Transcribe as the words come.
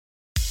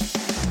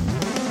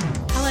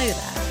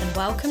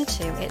Welcome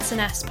to It's an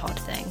S Pod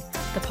Thing,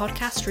 the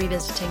podcast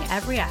revisiting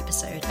every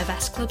episode of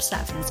S Club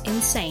 7's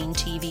insane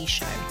TV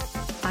show.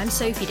 I'm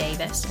Sophie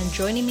Davis, and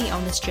joining me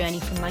on this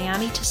journey from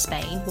Miami to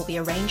Spain will be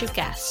a range of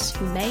guests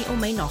who may or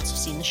may not have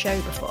seen the show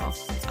before.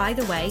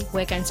 Either way,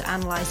 we're going to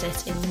analyse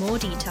it in more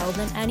detail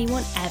than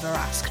anyone ever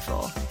asked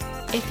for.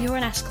 If you're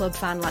an S Club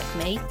fan like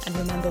me and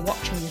remember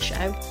watching the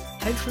show,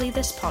 hopefully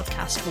this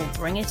podcast will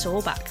bring it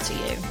all back to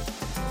you.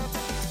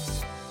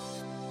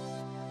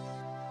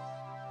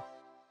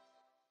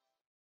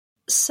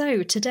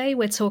 So today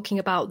we're talking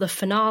about the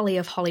finale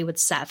of Hollywood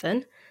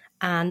 7,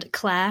 and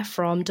Claire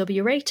from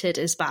W Rated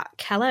is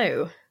back.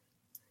 Hello.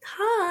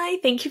 Hi,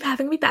 thank you for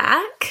having me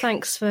back.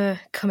 Thanks for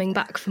coming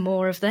back for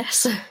more of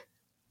this.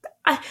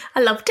 I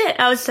loved it.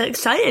 I was so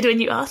excited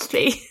when you asked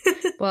me.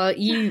 Well,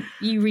 you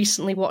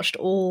recently watched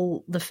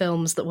all the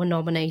films that were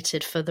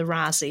nominated for the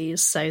Razzies,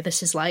 so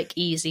this is like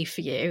easy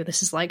for you.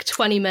 This is like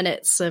 20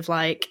 minutes of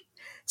like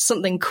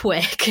something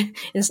quick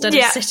instead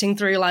of sitting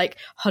through like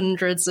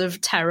hundreds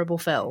of terrible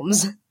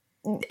films.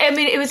 I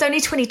mean, it was only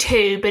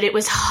 22, but it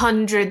was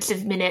hundreds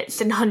of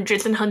minutes and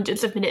hundreds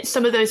of minutes.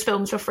 Some of those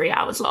films were 3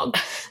 hours long.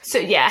 So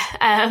yeah,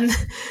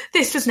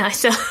 this was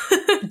nicer.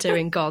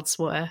 Doing God's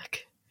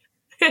work.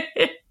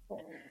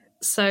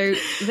 So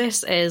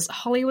this is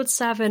Hollywood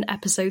 7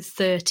 episode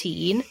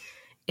 13.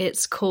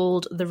 It's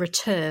called The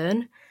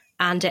Return,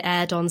 and it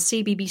aired on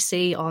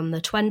CBBC on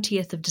the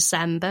 20th of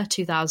December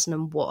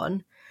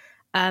 2001.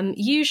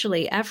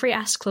 Usually every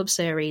S Club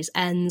series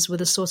ends with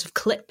a sort of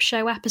clip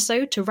show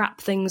episode to wrap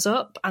things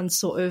up and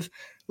sort of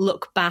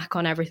look back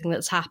on everything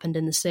that's happened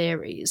in the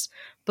series.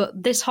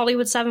 But this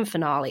Hollywood 7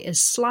 finale is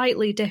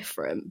slightly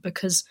different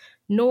because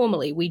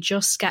normally we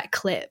just get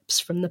clips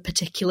from the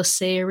particular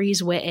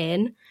series we're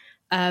in,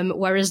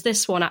 whereas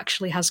this one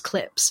actually has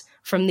clips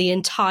from the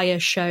entire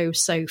show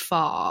so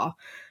far.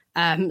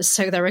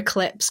 So there are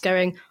clips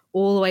going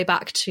all the way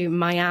back to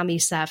Miami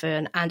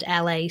 7 and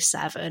LA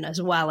 7,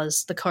 as well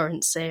as the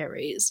current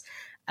series.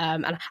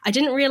 And I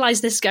didn't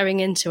realise this going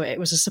into it. It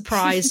was a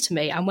surprise to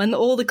me. And when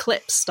all the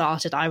clips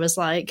started, I was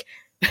like,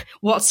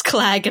 what's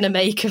Claire going to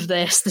make of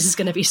this? This is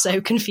going to be so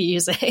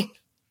confusing.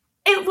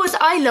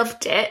 I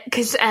loved it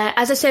because,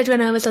 as I said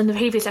when I was on the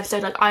previous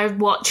episode, like I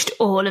watched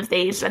all of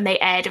these when they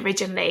aired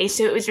originally.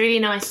 So it was really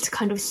nice to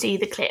kind of see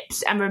the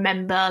clips and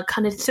remember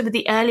kind of some of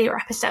the earlier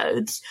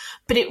episodes.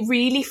 But it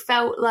really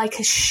felt like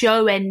a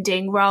show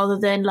ending rather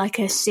than like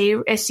a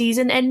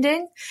season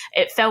ending.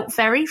 It felt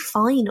very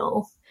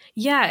final.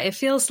 Yeah, it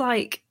feels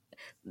like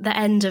the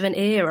end of an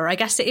era. I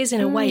guess it is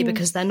in a way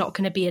because they're not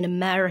going to be in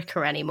America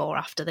anymore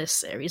after this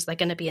series. They're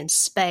going to be in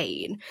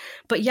Spain.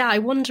 But yeah, I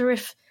wonder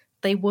if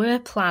they were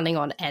planning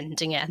on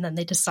ending it and then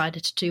they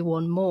decided to do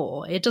one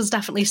more. It does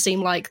definitely seem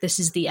like this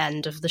is the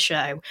end of the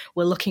show.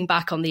 We're looking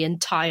back on the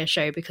entire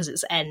show because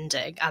it's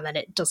ending and then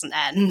it doesn't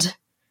end.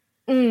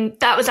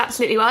 That was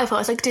absolutely what I thought. I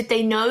was like, did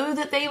they know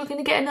that they were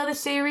going to get another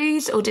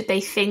series or did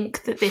they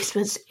think that this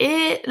was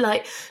it?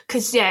 Like,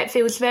 because yeah, it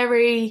feels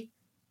very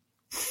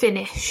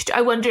finished.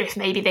 I wonder if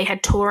maybe they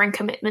had touring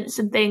commitments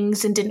and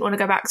things and didn't want to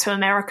go back to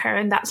America,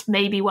 and that's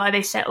maybe why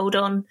they settled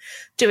on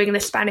doing the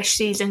Spanish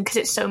season because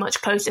it's so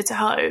much closer to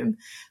home.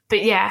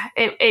 But yeah,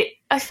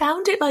 I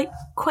found it like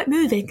quite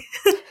moving.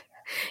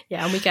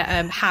 Yeah, and we get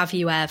Have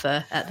You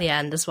Ever at the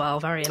end as well,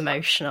 very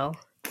emotional.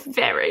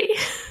 Very.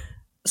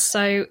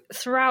 So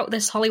throughout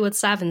this Hollywood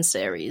 7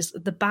 series,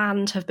 the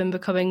band have been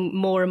becoming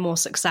more and more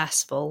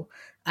successful.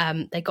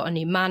 They got a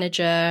new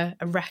manager,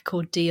 a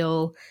record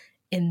deal.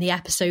 In the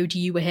episode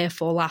you were here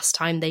for last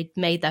time, they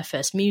made their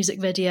first music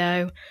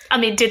video. I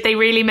mean, did they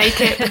really make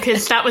it?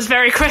 Because that was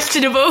very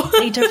questionable.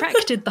 They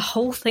directed the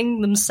whole thing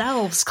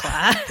themselves,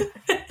 Claire.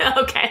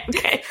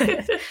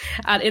 Okay.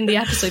 And in the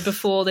episode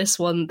before this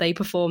one, they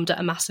performed at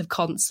a massive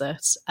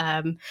concert.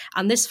 And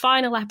this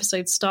final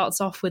episode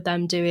starts off with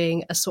them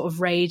doing a sort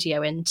of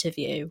radio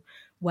interview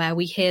where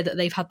we hear that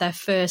they've had their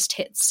first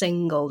hit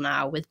single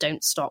now with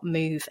Don't Stop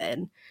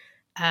Moving.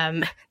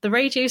 The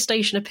radio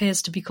station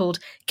appears to be called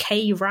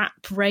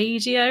K-Rap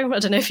Radio. I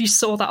don't know if you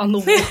saw that on the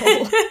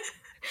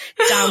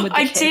wall. Down with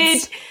the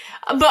kids.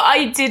 Did, but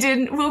I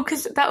didn't. Well,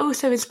 because that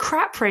also is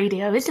crap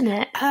radio, isn't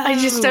it? Oh. I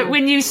just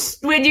when you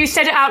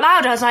said it out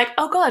loud, I was like,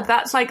 oh god,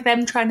 that's like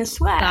them trying to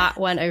swear. That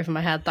went over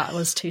my head. That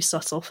was too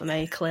subtle for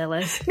me.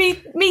 Clearly,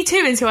 me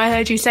too. Until I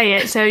heard you say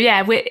it. So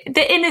yeah,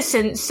 the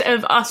innocence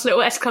of us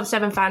little S Club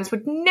 7 fans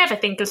would never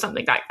think of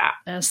something like that.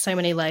 There's so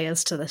many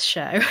layers to this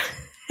show.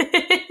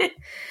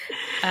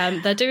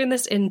 They're doing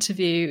this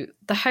interview.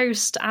 The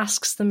host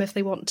asks them if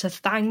they want to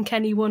thank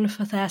anyone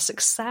for their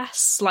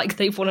success, like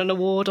they've won an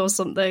award or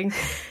something.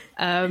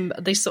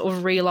 They sort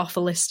of reel off a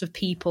list of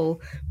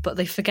people, but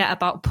they forget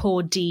about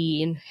poor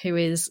Dean, who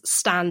is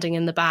standing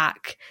in the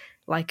back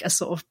like a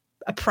sort of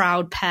a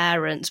proud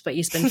parent, but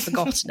he's been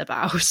forgotten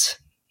about.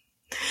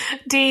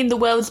 Dean, the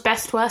world's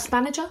best worst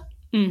manager?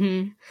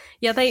 Mm-hmm.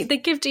 Yeah, they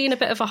give Dean a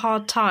bit of a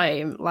hard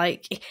time.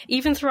 Like,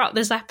 even throughout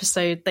this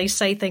episode, they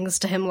say things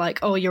to him like,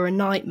 oh, you're a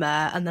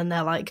nightmare. And then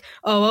they're like,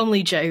 oh,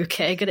 only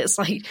joking. And it's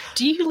like,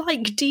 do you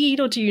like Dean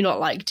or do you not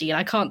like Dean?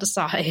 I can't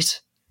decide.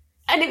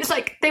 And it was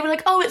like, they were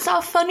like, oh, it's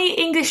our funny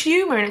English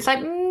humour. And it's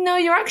like, no,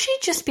 you're actually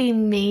just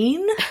being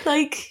mean.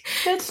 Like,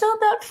 that's not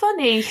that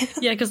funny.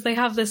 Yeah, because they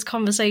have this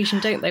conversation,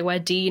 don't they, where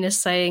Dean is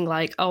saying,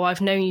 like, oh, I've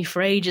known you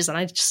for ages and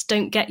I just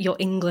don't get your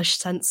English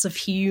sense of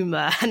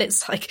humour. And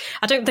it's like,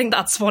 I don't think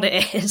that's what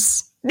it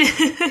is.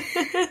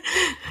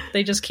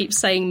 They just keep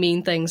saying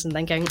mean things and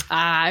then going,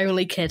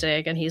 only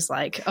kidding. And he's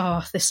like,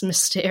 oh, this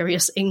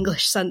mysterious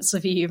English sense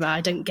of humour,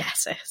 I don't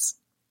get it.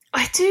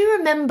 I do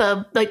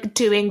remember, like,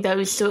 doing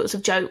those sorts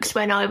of jokes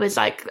when I was,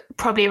 like,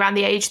 probably around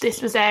the age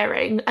this was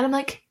airing. And I'm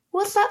like,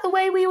 was that the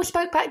way we all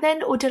spoke back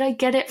then? Or did I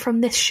get it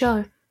from this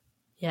show?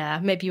 Yeah,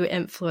 maybe you were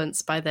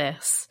influenced by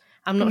this.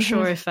 I'm not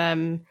sure if...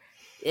 it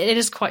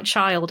is quite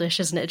childish,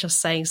 isn't it? Just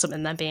saying something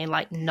and then being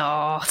like,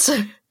 not.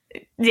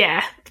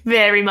 Yeah,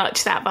 very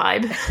much that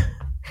vibe.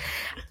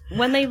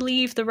 When they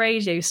leave the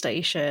radio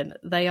station,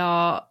 they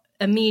are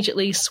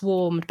immediately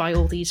swarmed by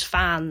all these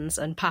fans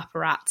and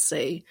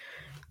paparazzi.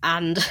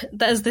 And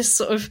there's this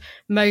sort of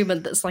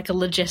moment that's like a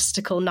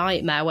logistical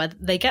nightmare where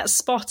they get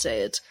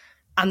spotted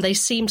and they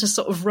seem to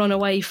sort of run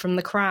away from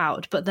the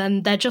crowd, but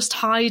then they're just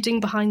hiding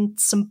behind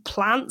some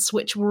plants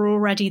which were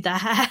already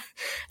there.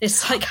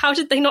 It's like, how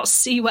did they not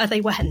see where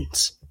they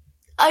went?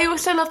 I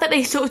also love that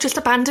they sort of just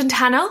abandoned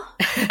Hannah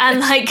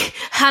and, like,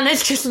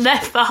 Hannah's just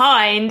left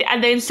behind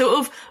and then sort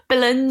of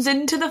blends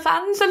into the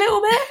fans a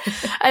little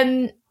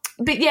bit.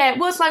 But yeah, it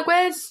was like,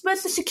 where's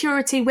the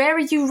security? Where are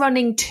you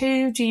running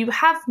to? Do you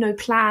have no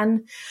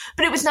plan?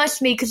 But it was nice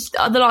to me because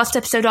the last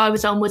episode I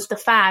was on was The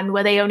Fan,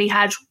 where they only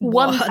had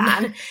one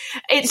fan.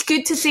 It's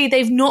good to see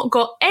they've not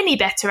got any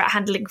better at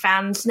handling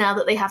fans now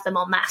that they have them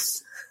en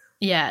masse.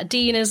 Yeah,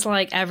 Dean is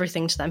like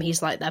everything to them.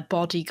 He's like their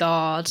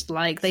bodyguard.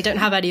 Like, they don't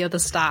have any other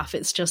staff.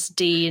 It's just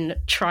Dean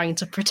trying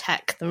to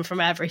protect them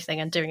from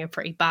everything and doing a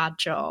pretty bad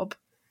job.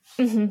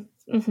 Mm-hmm.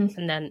 Mm-hmm.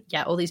 And then,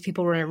 yeah, all these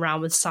people running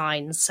around with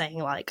signs saying,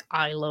 like,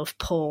 I love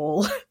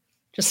Paul,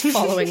 just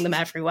following them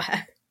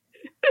everywhere.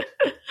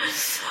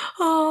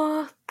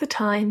 Oh, the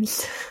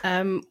times.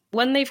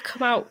 When they've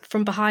come out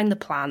from behind the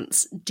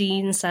plants,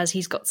 Dean says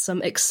he's got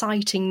some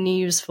exciting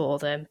news for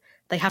them.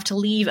 They have to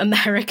leave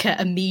America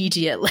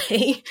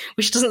immediately,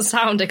 which doesn't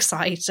sound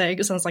exciting.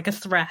 It sounds like a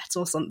threat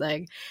or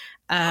something.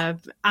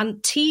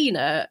 And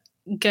Tina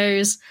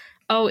goes,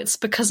 oh, it's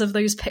because of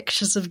those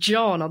pictures of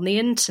John on the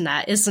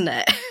internet, isn't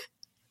it?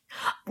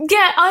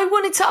 Yeah, I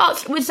wanted to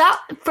ask, was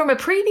that from a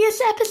previous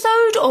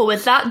episode or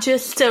was that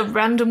just a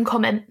random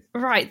comment?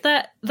 Right,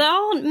 there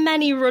aren't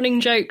many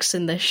running jokes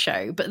in this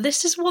show, but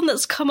this is one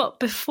that's come up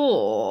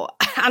before.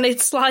 And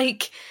it's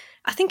like,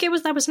 I think there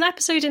was an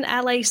episode in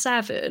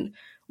LA7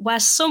 where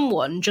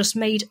someone just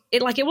made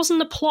it, like, it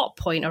wasn't a plot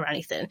point or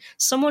anything.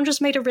 Someone just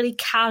made a really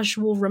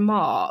casual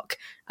remark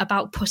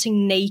about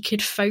putting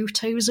naked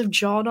photos of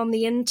John on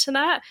the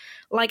internet.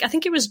 Like, I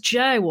think it was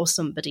Joe or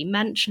somebody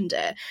mentioned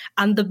it,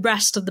 and the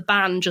rest of the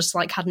band just,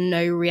 like, had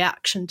no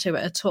reaction to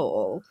it at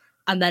all.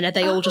 And then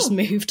they all just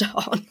moved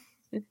on.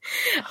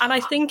 And I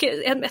think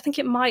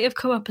it might have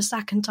come up a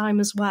second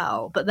time as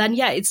well. But then,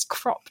 yeah, it's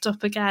cropped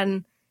up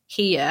again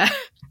here.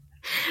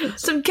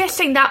 So I'm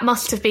guessing that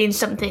must have been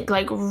something,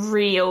 like,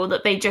 real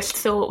that they just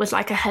thought was,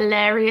 like, a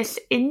hilarious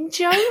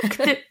in-joke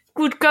that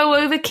would go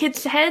over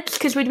kids' heads,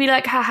 because we'd be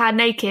like, haha,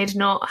 naked,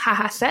 not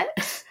haha,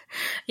 sex.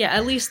 Yeah,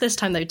 at least this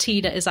time, though,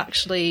 Tina is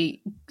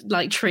actually,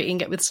 like,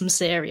 treating it with some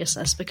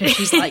seriousness, because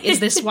she's like, is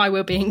this why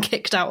we're being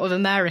kicked out of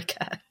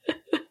America?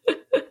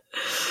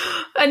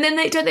 And then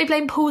don't they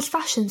blame Paul's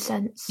fashion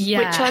sense? Yeah.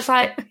 Which I was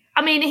like,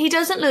 I mean, he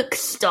doesn't look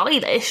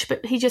stylish,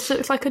 but he just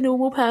looks like a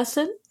normal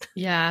person.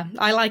 Yeah,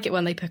 I like it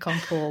when they pick on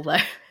Paul, though.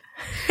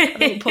 I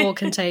think Paul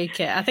can take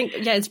it. I think,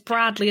 yeah, it's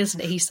Bradley,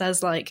 isn't it? He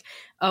says, like,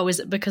 oh,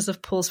 is it because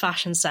of Paul's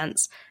fashion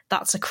sense?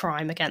 That's a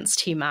crime against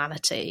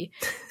humanity.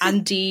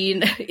 And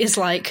Dean is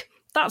like,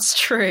 that's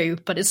true,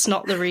 but it's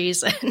not the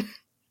reason.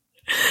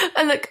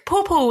 And, like,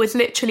 poor Paul was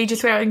literally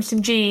just wearing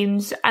some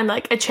jeans and,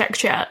 like, a check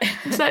shirt.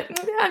 It's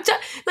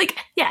like,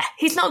 yeah,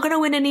 he's not going to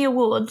win any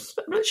awards.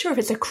 But I'm not sure if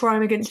it's a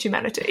crime against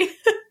humanity.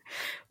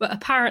 But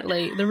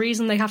apparently the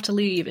reason they have to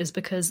leave is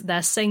because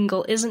their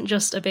single isn't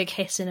just a big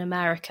hit in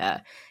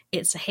America,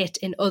 it's a hit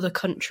in other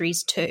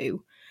countries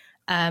too.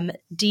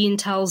 Dean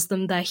tells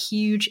them they're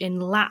huge in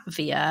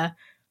Latvia,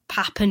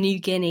 Papua New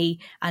Guinea,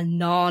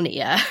 and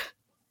Narnia.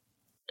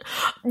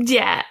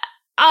 Yeah,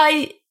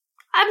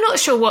 I'm not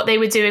sure what they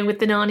were doing with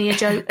the Narnia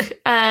joke,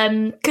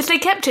 because they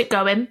kept it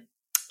going.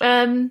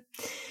 And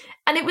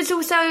it was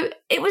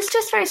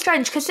just very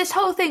strange, because this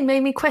whole thing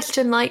made me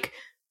question, like,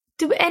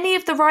 do any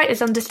of the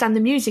writers understand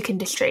the music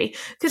industry?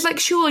 Because, like,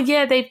 sure,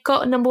 yeah, they've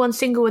got a #1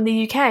 single in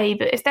the UK,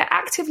 but if they're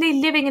actively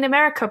living in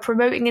America,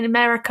 promoting in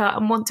America,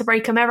 and want to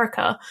break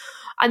America,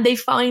 and they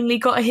finally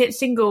got a hit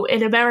single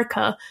in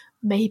America,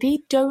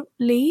 maybe don't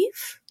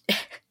leave?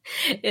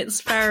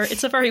 It's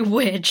a very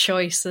weird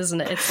choice,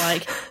 isn't it? It's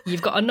like,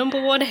 you've got a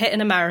 #1 hit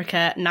in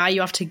America, now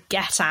you have to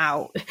get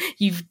out.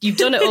 You've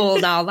done it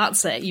all now,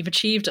 that's it. You've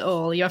achieved it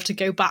all. You have to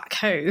go back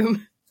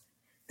home.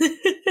 And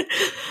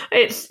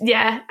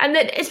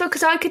then it's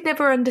because I could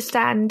never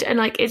understand, and,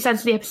 like, it's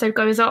as the episode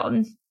goes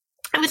on,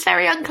 it was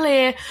very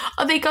unclear.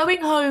 Are they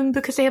going home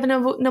because they have a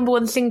number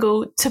one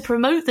single to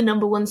promote the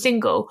number one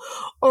single,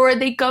 or are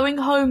they going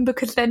home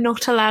because they're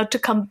not allowed to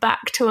come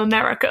back to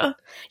America?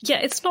 Yeah,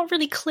 it's not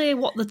really clear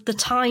what the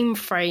time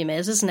frame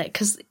is, isn't it?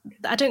 Because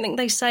I don't think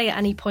they say at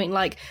any point,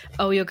 like,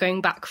 oh, you're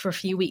going back for a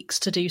few weeks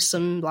to do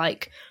some,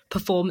 like,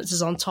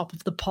 performances on Top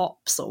of the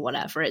Pops or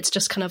whatever. It's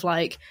just kind of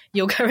like,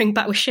 you're going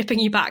back, we're shipping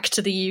you back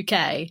to the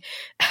UK.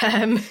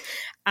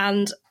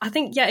 And I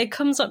think, yeah, it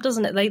comes up,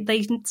 doesn't it?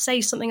 They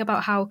say something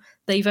about how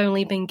they've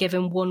only been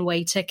given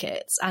one-way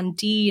tickets, and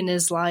Dean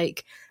is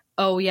like,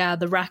 oh yeah,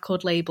 the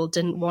record label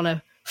didn't want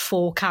to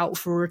fork out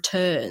for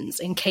returns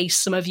in case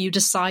some of you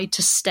decide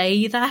to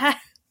stay there.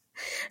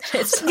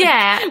 It's like,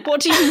 yeah.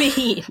 What do you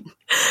mean?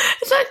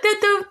 It's like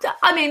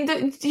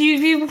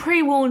you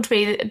pre-warned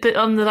me that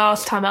on the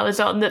last time I was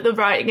on that the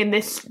writing in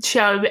this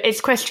show is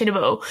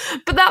questionable,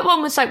 but that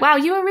one was like, wow,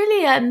 you were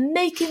really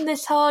making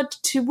this hard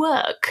to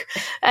work,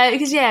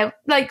 because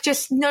like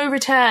just no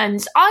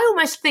returns. I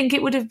almost think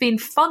it would have been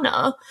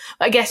funner.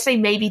 I guess they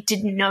maybe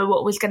didn't know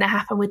what was going to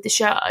happen with the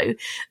show,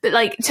 but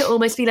like to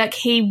almost be like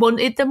he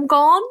wanted them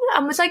gone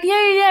and was like,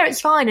 yeah,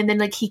 it's fine, and then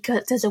like he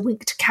does a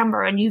wink to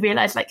camera and you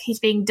realise like he's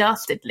being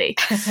dastardly.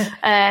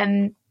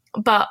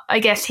 But I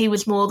guess he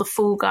was more the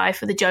fool guy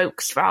for the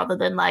jokes rather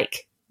than,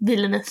 like,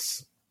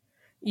 villainous.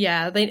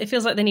 Yeah, it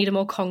feels like they need a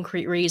more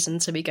concrete reason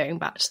to be going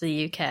back to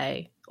the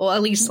UK. Or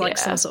at least, like,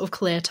 some sort of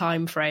clear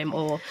time frame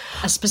or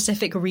a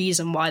specific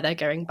reason why they're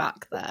going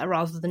back there,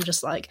 rather than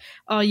just like,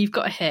 oh, you've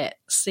got a hit,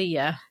 see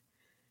ya.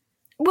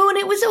 Well, and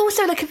it was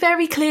also, like,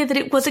 very clear that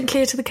it wasn't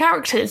clear to the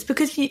characters,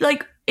 because,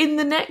 like, in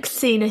the next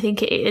scene, I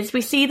think it is,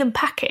 we see them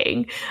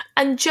packing,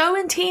 and Joe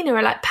and Tina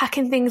are, like,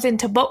 packing things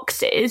into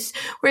boxes,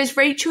 whereas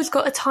Rachel's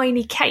got a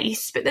tiny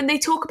case, but then they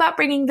talk about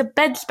bringing the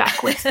beds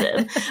back with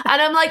them.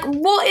 And I'm like,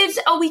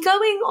 are we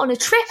going on a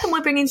trip and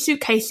we're bringing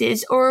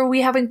suitcases, or are we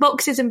having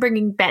boxes and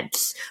bringing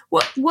beds?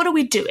 What are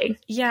we doing?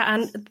 Yeah,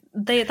 and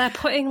they're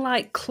putting,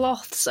 like,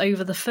 cloths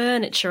over the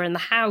furniture in the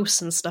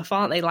house and stuff,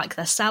 aren't they? Like,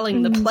 they're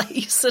selling the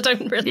place. I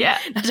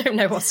don't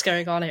know what's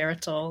going on here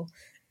at all.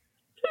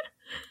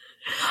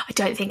 I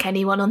don't think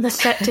anyone on the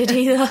set did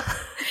either.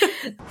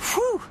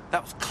 Whew,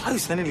 that was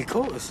close. They nearly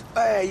caught us.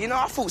 Hey,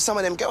 I thought some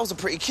of them girls are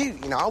pretty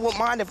cute. I wouldn't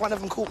mind if one of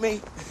them caught me.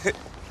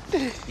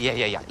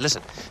 Yeah.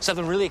 Listen,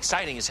 something really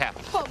exciting is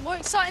happening. What, more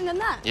exciting than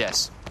that?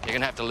 Yes, you're going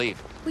to have to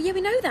leave. Well, yeah,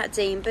 we know that,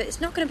 Dean, but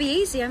it's not going to be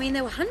easy. I mean,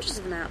 there were hundreds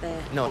of them out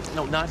there. No,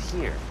 not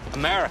here.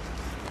 America.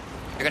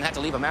 You're going to have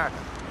to leave America.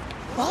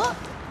 What?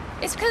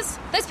 It's because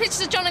those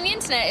pictures of John on the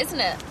internet, isn't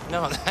it?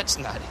 No, that's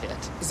not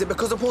it. Is it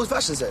because of Paul's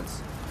fashion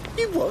sense?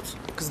 You what?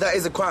 Because that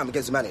is a crime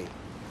against humanity.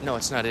 No,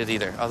 it's not it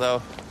either,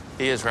 although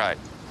he is right.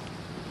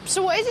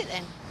 So what is it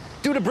then?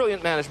 Due to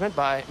brilliant management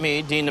by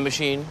me, Dean the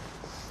Machine,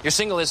 your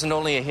single isn't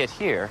only a hit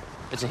here,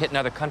 it's a hit in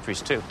other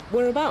countries too.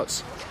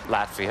 Whereabouts?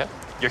 Latvia.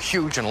 You're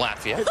huge in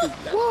Latvia.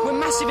 We're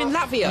massive in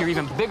Latvia. You're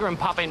even bigger in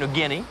Papua New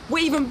Guinea.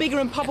 We're even bigger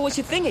in Papua What's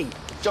your thingy?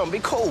 John,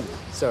 be cool.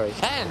 Sorry.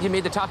 And you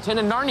made the top 10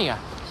 in Narnia.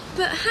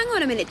 But hang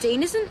on a minute,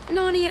 Dean. Isn't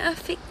Narnia a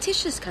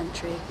fictitious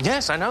country?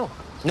 Yes, I know.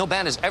 No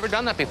band has ever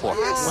done that before.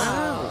 Yes.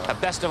 Wow.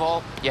 Best of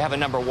all, you have a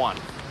number one.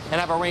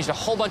 And I've arranged a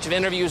whole bunch of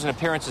interviews and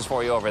appearances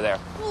for you over there.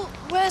 Well,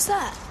 where's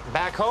that?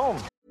 Back home.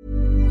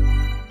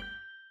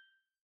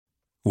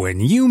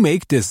 When you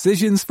make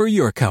decisions for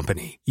your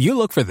company, you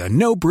look for the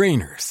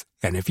no-brainers.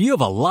 And if you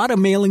have a lot of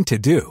mailing to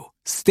do,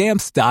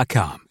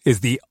 Stamps.com is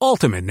the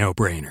ultimate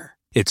no-brainer.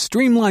 It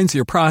streamlines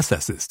your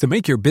processes to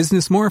make your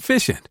business more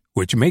efficient,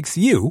 which makes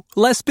you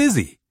less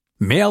busy.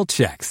 Mail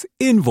checks,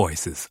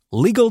 invoices,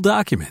 legal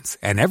documents,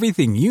 and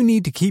everything you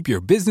need to keep your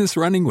business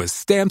running with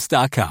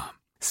Stamps.com.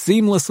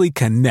 Seamlessly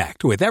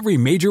connect with every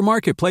major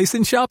marketplace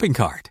and shopping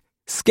cart.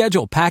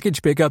 Schedule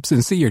package pickups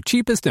and see your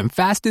cheapest and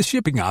fastest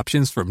shipping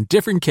options from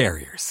different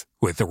carriers.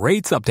 With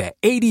rates up to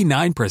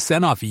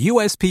 89% off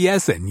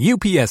USPS and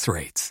UPS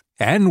rates.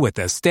 And with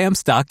the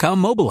Stamps.com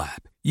mobile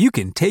app, you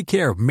can take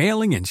care of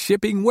mailing and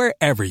shipping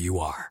wherever you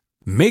are.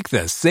 Make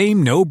the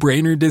same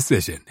no-brainer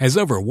decision as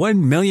over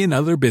 1 million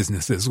other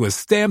businesses with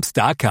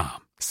Stamps.com.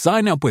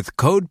 Sign up with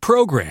code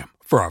PROGRAM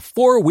for a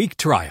 4-week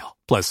trial,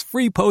 plus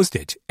free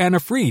postage and a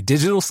free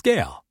digital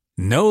scale.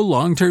 No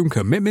long-term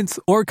commitments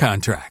or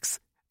contracts.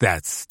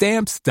 That's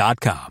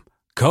Stamps.com.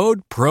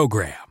 Code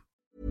PROGRAM.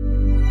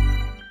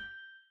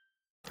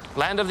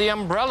 Land of the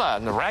umbrella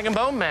and the rag and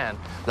bone man.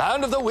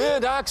 Land of the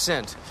weird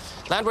accent.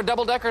 Land where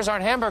double-deckers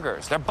aren't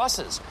hamburgers, they're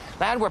buses.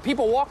 Land where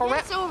people walk around...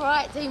 It's all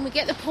right, Dean, we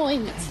get the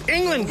point.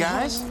 England,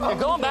 guys. You're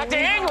going back to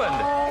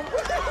England.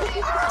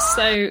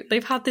 So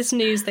they've had this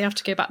news, they have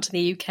to go back to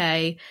the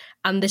UK,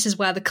 and this is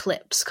where the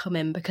clips come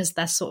in, because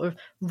they're sort of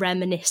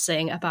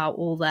reminiscing about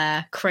all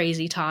their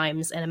crazy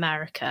times in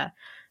America.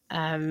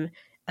 I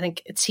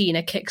think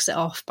Tina kicks it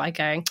off by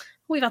going,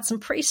 we've had some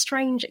pretty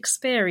strange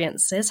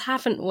experiences,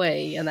 haven't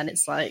we? And then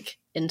it's like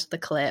into the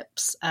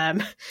clips.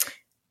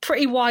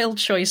 Pretty wild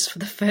choice for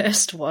the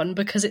first one,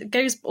 because it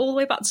goes all the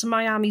way back to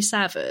Miami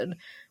 7,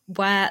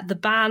 where the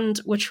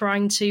band were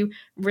trying to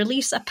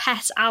release a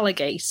pet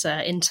alligator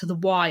into the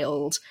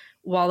wild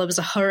while there was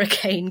a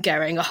hurricane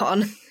going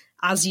on,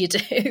 as you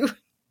do.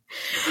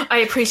 I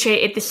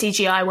appreciated the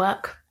CGI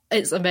work.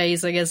 It's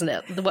amazing, isn't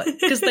it?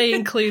 Because they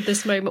include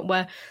this moment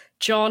where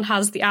John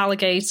has the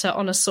alligator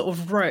on a sort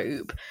of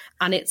rope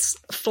and it's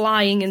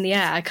flying in the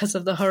air because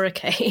of the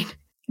hurricane.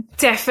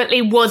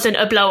 Definitely wasn't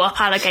a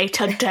blow-up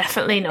alligator.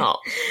 Definitely not.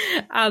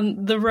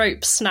 And the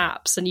rope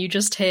snaps and you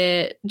just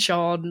hear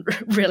John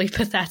really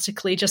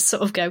pathetically just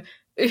sort of go,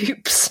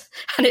 oops,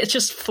 and it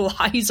just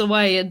flies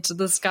away into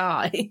the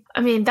sky.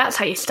 I mean, that's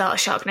how you start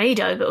a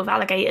Sharknado, but with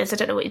alligators. I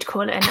don't know what you'd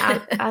call it.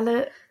 I'm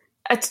going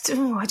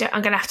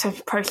to have to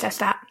process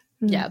that.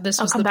 Yeah, this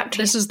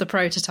is the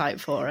prototype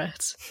for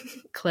it,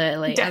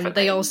 clearly. Definitely. And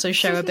they also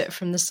show a bit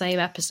from the same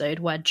episode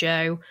where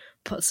Joe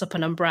puts up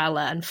an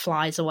umbrella and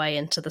flies away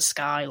into the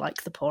sky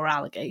like the poor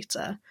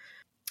alligator.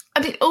 I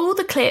mean, all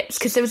the clips,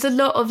 because there was a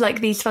lot of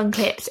like these fun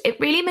clips, it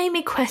really made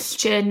me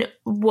question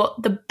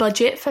what the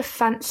budget for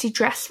fancy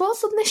dress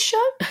was on this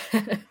show.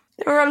 There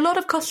were a lot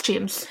of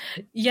costumes.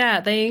 Yeah,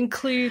 they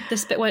include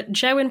this bit where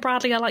Joe and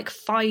Bradley are like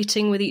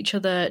fighting with each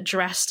other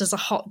dressed as a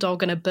hot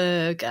dog and a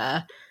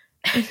burger.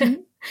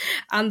 Mm-hmm.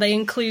 And they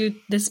include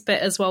this bit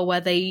as well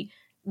where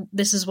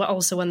this is what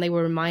also when they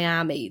were in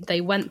Miami, they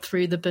went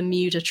through the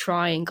Bermuda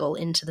Triangle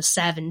into the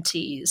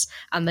 70s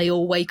and they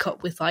all wake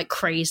up with like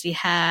crazy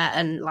hair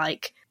and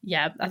like,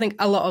 yeah, I think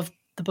a lot of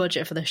the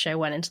budget for the show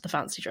went into the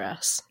fancy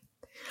dress.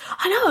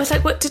 I know, I was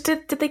like, what,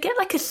 did they get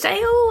like a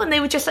sale? And they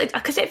were just like,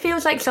 because it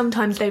feels like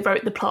sometimes they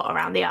wrote the plot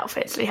around the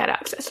outfits they had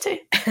access to.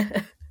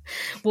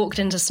 Walked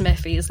into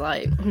Smithy's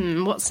like,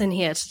 what's in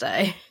here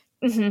today?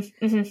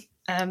 Mm-hmm, mm-hmm.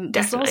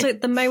 There's also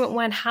the moment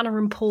when Hannah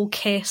and Paul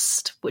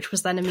kissed, which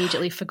was then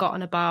immediately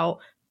forgotten about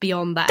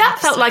beyond that. That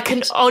felt like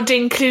an odd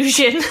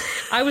inclusion.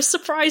 I was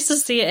surprised to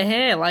see it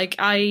here,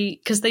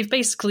 because they've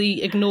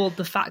basically ignored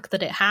the fact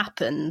that it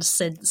happened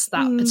since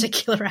that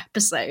particular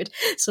episode.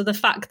 So the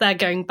fact they're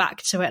going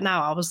back to it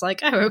now, I was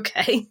like, oh,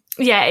 okay.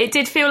 Yeah, it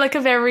did feel like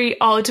a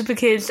very odd,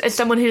 because as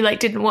someone who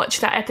like didn't watch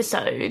that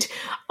episode,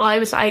 I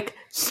was like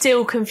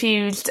still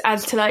confused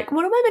as to like,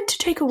 what am I meant to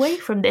take away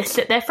from this?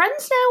 That they're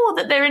friends now or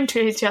that they're into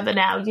each other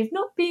now? You've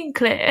not been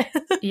clear.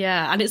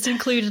 Yeah, and it's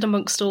included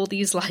amongst all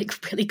these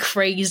like really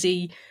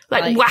crazy,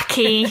 like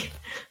wacky.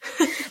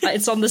 Like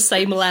it's on the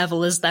same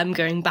level as them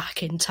going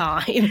back in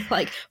time.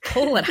 Like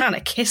Paul and Hannah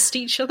kissed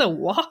each other.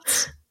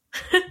 What?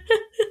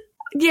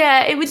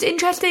 Yeah, it was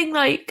interesting,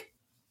 like,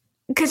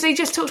 because they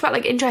just talked about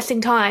like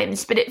interesting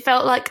times, but it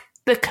felt like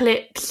the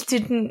clips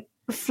didn't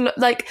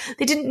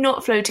they didn't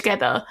not flow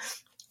together,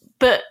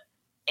 but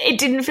it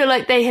didn't feel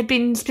like they had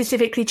been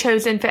specifically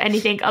chosen for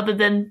anything other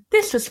than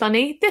this was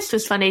funny, this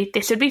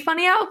would be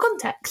funny out of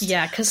context.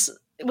 Yeah, because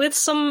with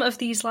some of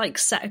these like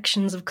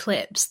sections of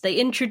clips, they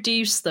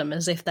introduce them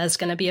as if there's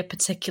going to be a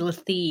particular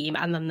theme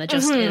and then there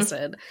just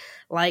isn't.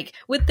 Like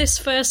with this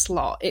first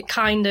lot, it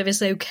kind of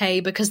is okay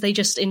because they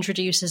just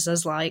introduce it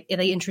as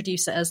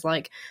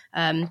like,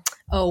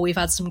 oh, we've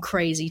had some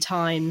crazy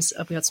times,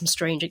 we've had some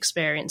strange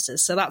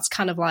experiences. So that's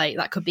kind of like,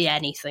 that could be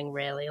anything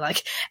really.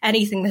 Like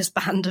anything this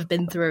band have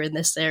been through in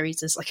this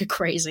series is like a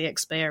crazy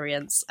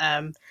experience.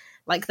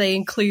 Like they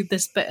include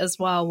this bit as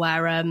well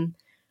where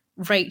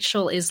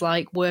Rachel is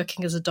like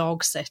working as a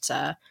dog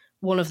sitter.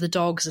 One of the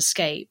dogs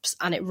escapes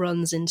and it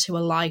runs into a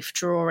life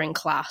drawing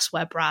class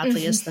where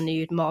Bradley is the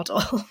nude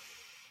model.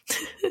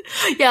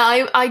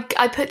 Yeah,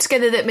 I put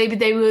together that maybe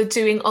they were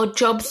doing odd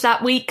jobs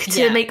that week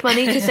to make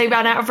money because they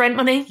ran out of rent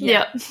money.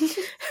 Yeah.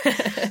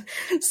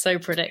 So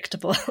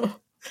predictable.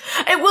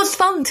 It was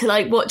fun to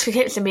like watch the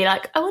clips and be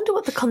like, I wonder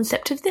what the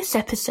concept of this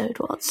episode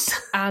was.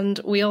 And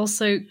we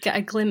also get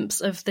a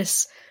glimpse of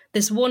this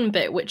one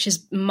bit, which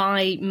is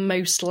my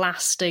most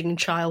lasting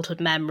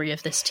childhood memory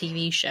of this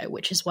TV show,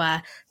 which is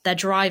where they're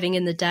driving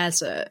in the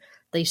desert.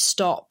 They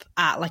stop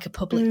at like a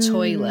public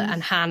toilet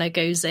and Hannah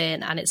goes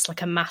in and it's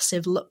like a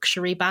massive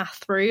luxury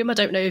bathroom. I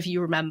don't know if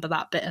you remember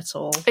that bit at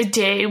all. I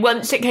do.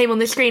 Once it came on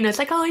the screen, I was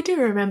like, oh, I do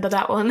remember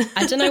that one.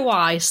 I don't know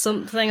why.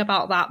 Something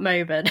about that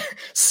moment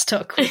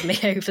stuck with me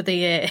over the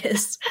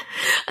years.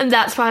 And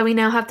that's why we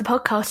now have the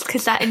podcast,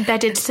 because that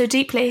embedded so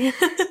deeply.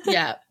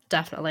 Yeah,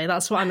 definitely.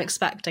 That's what I'm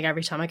expecting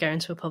every time I go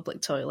into a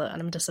public toilet and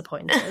I'm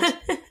disappointed.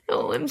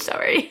 Oh, I'm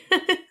sorry.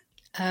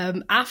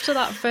 After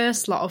that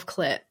first lot of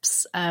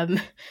clips,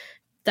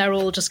 they're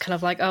all just kind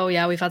of like, oh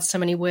yeah, we've had so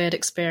many weird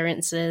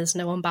experiences.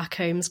 No one back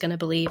home's going to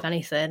believe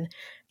anything.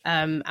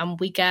 And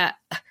we get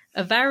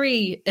a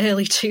very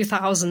early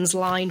 2000s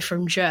line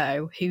from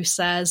Joe who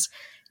says,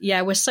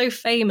 yeah, we're so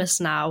famous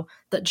now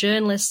that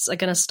journalists are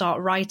going to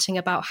start writing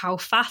about how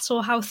fat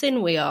or how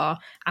thin we are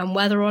and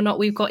whether or not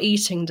we've got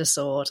eating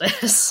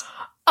disorders.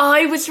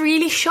 I was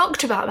really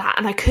shocked about that,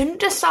 and I couldn't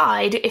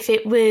decide if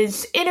it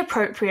was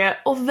inappropriate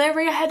or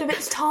very ahead of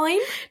its time.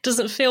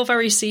 Doesn't feel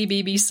very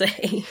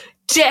CBBC.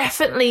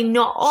 Definitely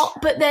not,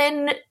 but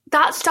then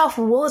that stuff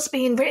was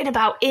being written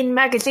about in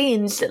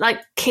magazines that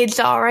like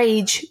kids our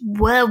age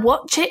were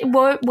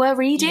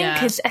reading.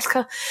 Because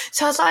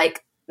so I was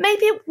like,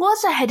 maybe it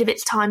was ahead of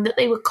its time that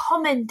they were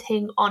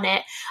commenting on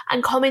it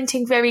and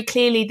commenting very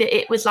clearly that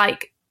it was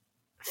like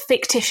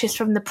fictitious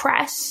from the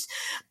press.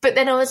 But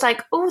then I was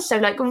like, also,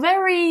 like,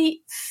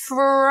 very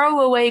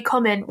throwaway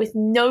comment with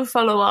no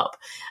follow-up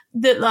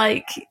that,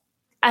 like,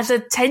 as a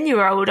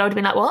 10-year-old, I would have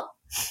been like, what?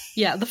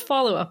 Yeah, the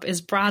follow-up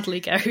is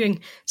Bradley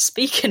going,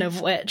 speaking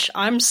of which,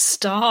 I'm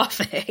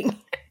starving.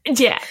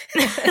 Yeah.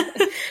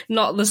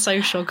 Not the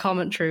social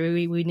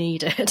commentary we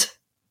needed.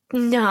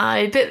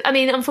 No, but I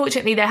mean,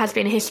 unfortunately, there has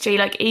been a history,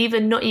 like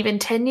not even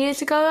 10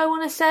 years ago, I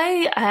want to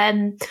say,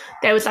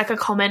 there was like a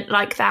comment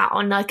like that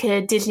on like a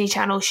Disney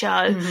Channel show.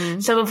 Mm-hmm.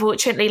 So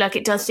unfortunately, like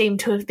it does seem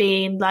to have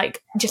been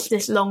like just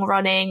this long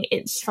running,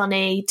 it's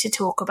funny to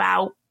talk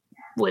about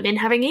women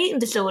having eating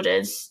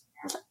disorders.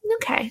 I was like,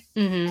 okay.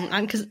 Mm-hmm.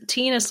 And because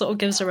Tina sort of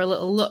gives her a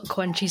little look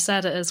when she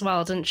said it as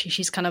well, didn't she?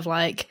 She's kind of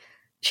like,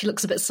 she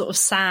looks a bit sort of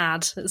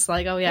sad. It's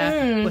like, oh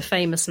yeah, we're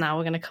famous now.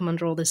 We're going to come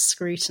under all this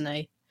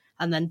scrutiny.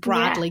 And then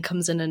Bradley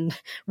comes in and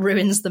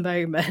ruins the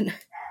moment.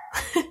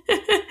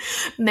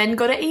 Men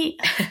gotta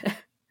eat.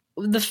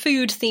 The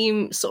food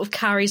theme sort of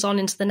carries on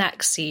into the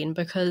next scene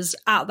because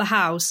at the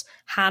house,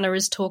 Hannah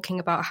is talking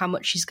about how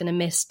much she's going to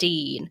miss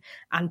Dean.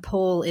 And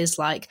Paul is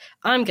like,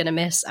 I'm going to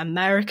miss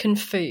American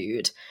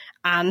food.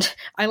 And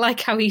I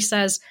like how he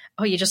says,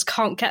 oh, you just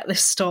can't get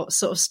this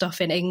sort of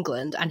stuff in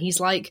England. And he's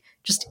like,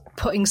 just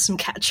putting some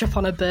ketchup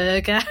on a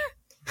burger.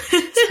 So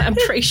I'm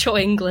pretty sure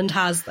England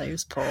has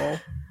those, Paul.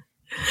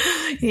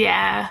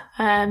 Yeah,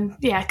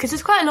 because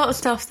there's quite a lot of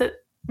stuff that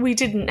we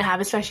didn't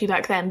have, especially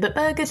back then. But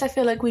burgers, I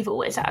feel like we've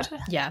always had.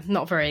 Yeah,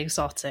 not very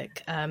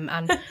exotic.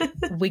 And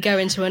we go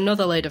into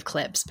another load of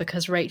clips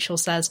because Rachel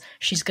says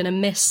she's going to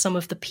miss some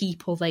of the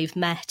people they've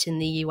met in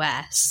the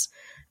US.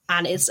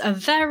 And it's a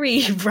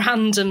very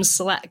random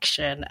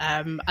selection.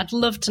 I'd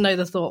love to know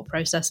the thought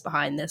process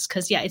behind this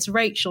because, yeah, it's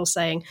Rachel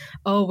saying,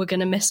 oh, we're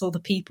going to miss all the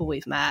people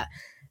we've met.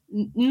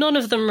 None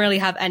of them really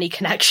have any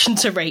connection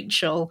to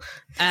Rachel.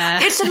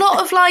 It's a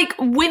lot of, like,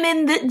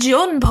 women that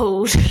John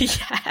pulled.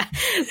 Yeah,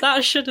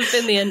 that should have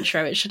been the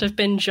intro. It should have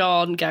been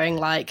John going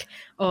like,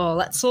 oh,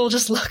 let's all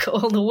just look at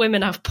all the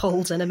women I've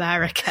pulled in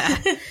America.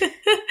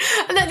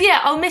 And then, yeah,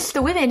 I'll miss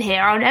the women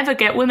here. I'll never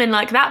get women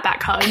like that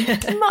back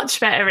home.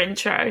 Much better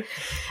intro.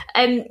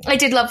 I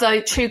did love,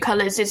 though, True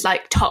Colours is,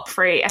 like, top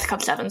 3 S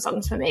Club 7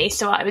 songs for me.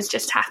 So I was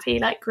just happy,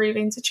 like,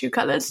 grooving to True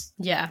Colours.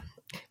 Yeah.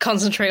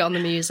 Concentrate on the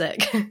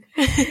music.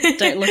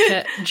 Don't look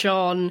at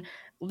John.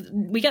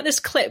 We get this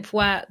clip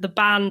where the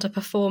band are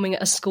performing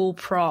at a school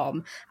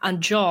prom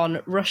and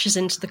John rushes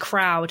into the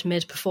crowd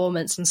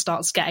mid-performance and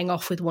starts getting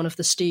off with one of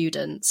the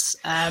students.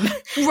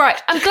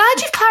 Right, I'm glad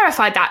you've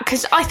clarified that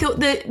because I thought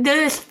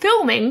the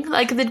filming,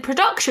 like the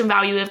production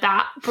value of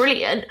that,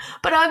 brilliant.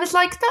 But I was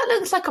like, that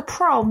looks like a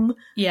prom.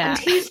 Yeah. And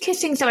he's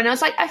kissing someone. I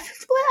was like, I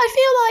feel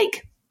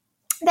like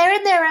they're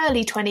in their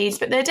early 20s,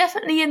 but they're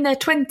definitely in their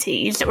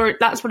 20s, or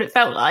that's what it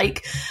felt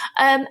like.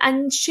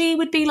 And she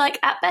would be, like,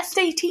 at best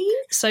 18.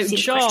 So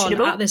Seems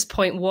John, at this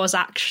point, was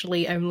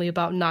actually only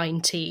about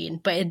 19,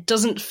 but it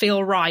doesn't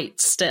feel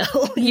right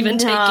still, even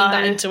taking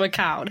that into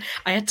account.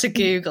 I had to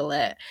Google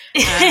it.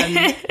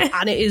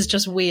 And it is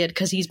just weird,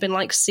 because he's been,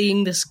 like,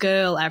 seeing this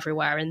girl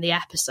everywhere in the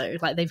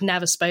episode. Like, they've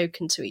never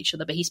spoken to each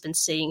other, but he's been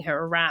seeing her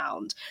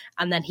around.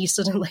 And then he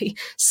suddenly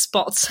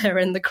spots her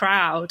in the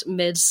crowd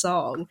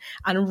mid-song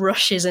and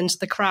rushes into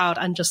the crowd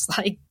and just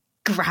like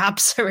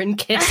grabs her and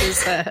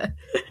kisses her.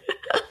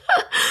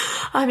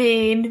 I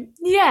mean,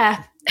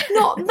 yeah,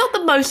 not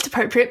the most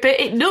appropriate, but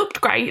it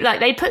looked great.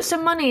 Like they put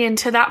some money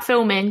into that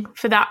filming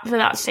for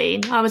that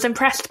scene. I was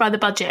impressed by the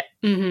budget.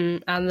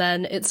 Mm-hmm. And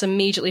then it's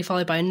immediately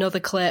followed by another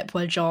clip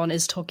where John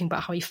is talking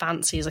about how he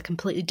fancies a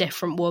completely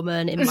different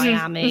woman in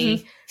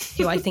Miami,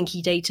 who I think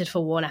he dated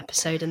for one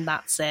episode and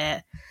that's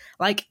it.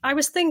 Like, I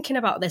was thinking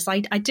about this. I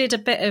did a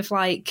bit of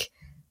like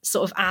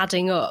sort of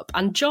adding up,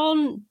 and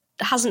John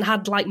hasn't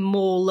had like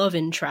more love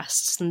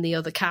interests than the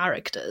other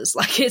characters.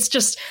 Like, it's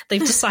just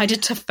they've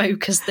decided to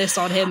focus this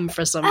on him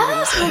for some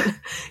reason.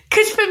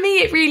 Because for me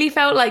it really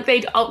felt like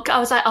I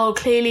was like, oh,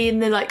 clearly in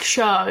the like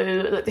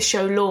show, like the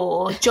show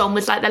lore, John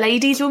was like the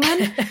ladies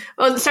woman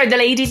the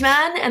ladies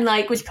man, and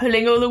like was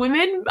pulling all the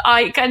women.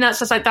 And that's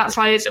just like, that's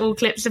why it's all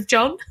clips of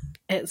John.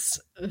 It's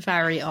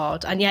very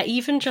odd. And yeah,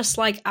 even just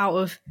like out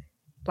of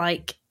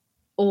like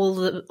all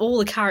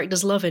the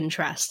characters' love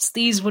interests,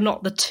 these were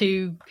not the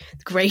two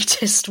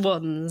greatest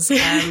ones.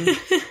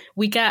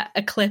 We get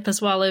a clip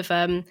as well of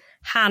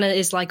Hannah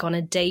is like on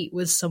a date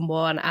with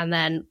someone, and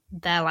then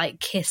they're like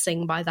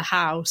kissing by the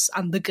house,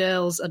 and the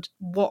girls are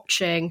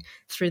watching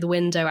through the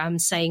window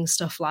and saying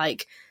stuff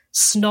like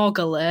 "snog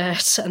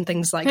alert" and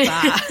things like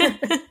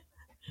that.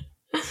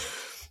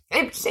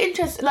 It's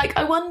interesting. Like,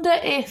 I wonder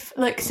if,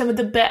 like, some of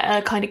the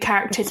better kind of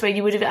characters where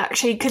you would have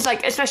actually, because,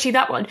 like, especially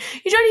that one,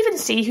 you don't even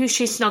see who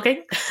she's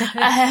snogging.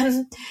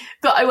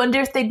 But I wonder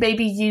if they'd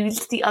maybe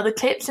used the other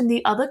clips in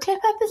the other clip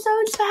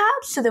episodes,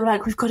 perhaps. So they were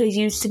like, we've got to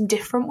use some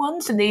different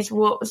ones, and these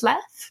were what was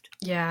left.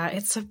 Yeah,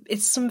 it's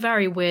some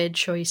very weird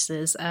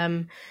choices.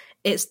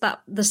 It's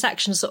that the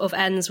section sort of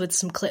ends with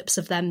some clips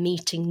of them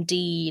meeting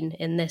Dean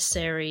in this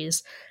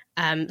series.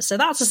 So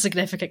that's a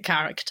significant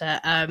character.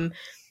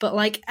 But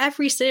like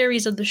every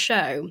series of the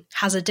show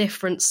has a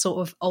different sort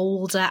of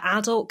older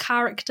adult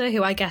character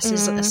who I guess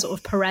is a sort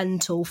of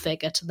parental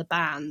figure to the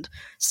band.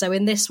 So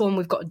in this one,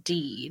 we've got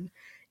Dean.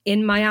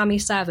 In Miami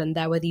 7,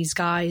 there were these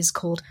guys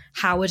called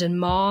Howard and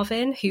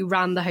Marvin who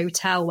ran the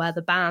hotel where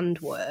the band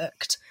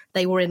worked.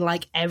 They were in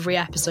like every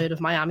episode of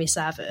Miami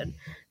 7.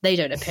 They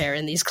don't appear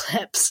in these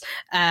clips.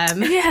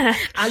 And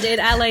in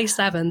LA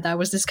 7, there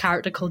was this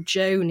character called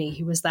Joni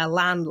who was their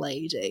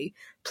landlady,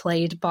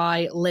 played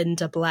by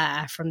Linda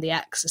Blair from The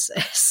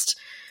Exorcist.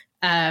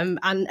 And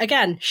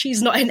again,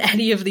 she's not in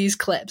any of these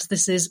clips.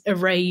 This is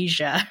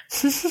erasure.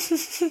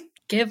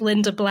 Give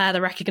Linda Blair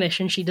the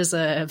recognition she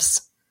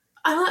deserves.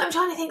 I'm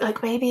trying to think,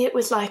 like, maybe it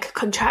was like a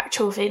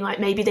contractual thing, like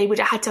maybe they would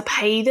have had to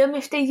pay them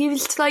if they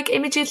used like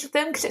images of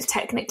them because it's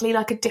technically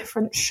like a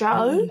different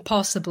show.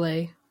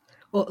 Possibly.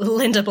 Or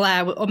Linda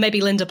Blair, or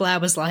maybe Linda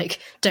Blair was like,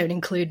 don't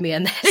include me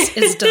in this,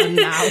 it's done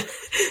now.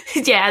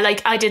 Yeah,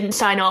 like I didn't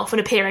sign off on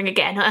appearing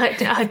again,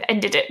 I've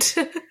ended it.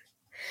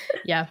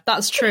 Yeah,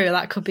 that's true,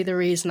 that could be the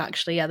reason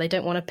actually. Yeah, they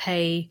don't want to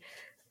pay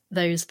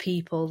those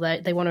people,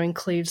 they want to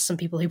include some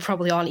people who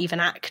probably aren't even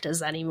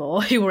actors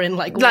anymore, who were in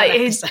like one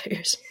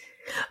episode.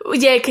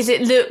 Yeah, because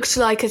it looked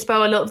like as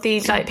well a lot of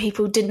these like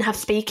people didn't have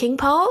speaking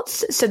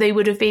parts, so they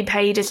would have been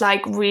paid as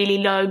like really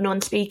low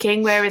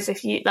non-speaking, whereas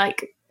if you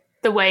like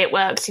the way it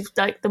works, if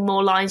like the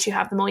more lines you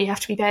have, the more you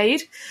have to be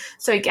paid.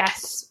 So I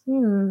guess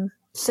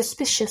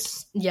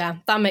suspicious. Yeah,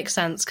 that makes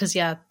sense because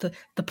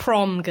the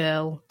prom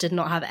girl did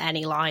not have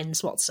any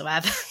lines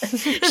whatsoever.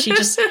 She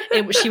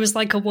was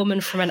like a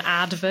woman from an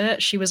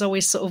advert. She was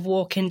always sort of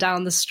walking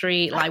down the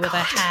street like with her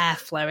hair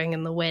flowing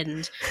in the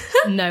wind,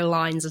 no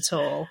lines at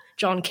all.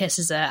 John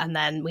kisses her and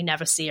then we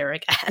never see her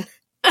again.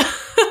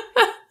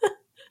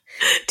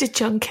 Did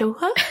John kill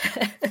her?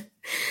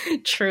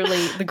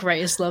 Truly the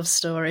greatest love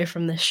story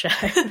from this show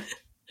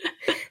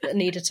that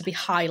needed to be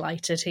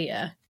highlighted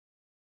here.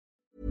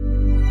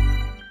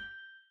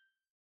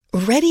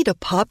 Ready to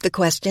pop the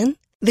question?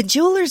 The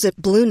jewelers at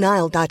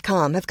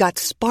BlueNile.com have got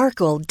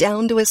sparkle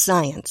down to a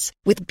science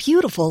with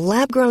beautiful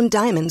lab-grown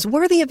diamonds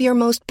worthy of your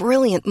most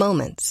brilliant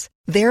moments.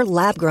 Their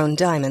lab-grown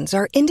diamonds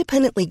are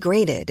independently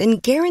graded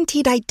and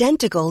guaranteed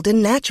identical to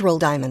natural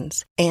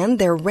diamonds, and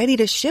they're ready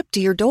to ship to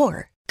your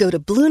door. Go to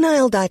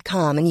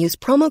BlueNile.com and use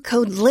promo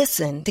code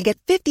LISTEN to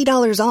get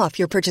 $50 off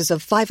your purchase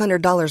of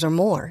 $500 or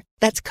more.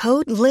 That's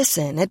code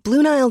LISTEN at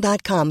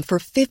BlueNile.com for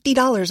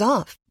 $50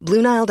 off.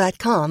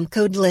 BlueNile.com,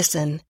 code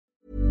LISTEN.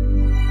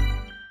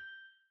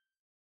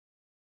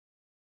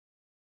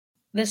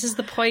 This is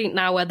the point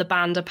now where the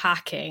band are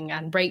packing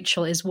and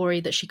Rachel is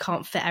worried that she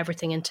can't fit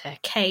everything into her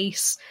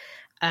case.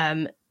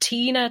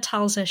 Tina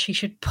tells her she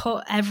should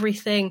put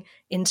everything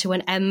into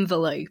an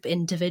envelope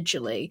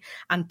individually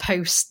and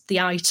post the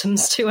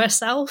items to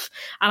herself.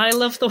 And I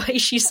love the way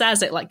she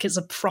says it like it's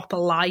a proper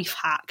life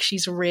hack.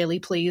 She's really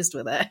pleased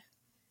with it.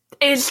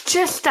 It's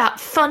just that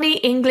funny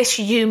English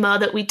humour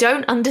that we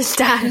don't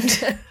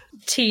understand.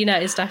 Tina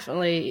is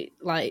definitely,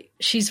 like,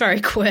 she's very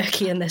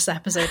quirky in this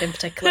episode in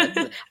particular.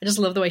 I just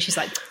love the way she's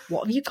like,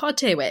 what have you got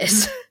to do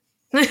with?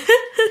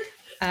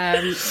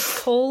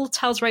 Paul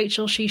tells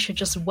Rachel she should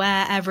just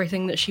wear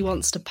everything that she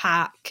wants to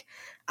pack,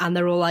 and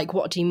they're all like,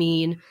 what do you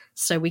mean?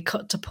 So we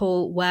cut to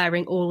Paul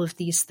wearing all of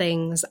these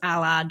things a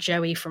la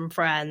Joey from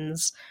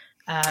Friends.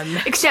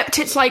 Except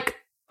it's like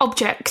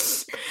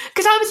objects.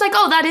 Because I was like,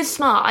 oh, that is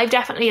smart. I've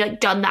definitely like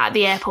done that at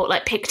the airport,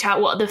 like picked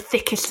out what are the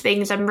thickest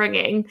things I'm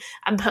bringing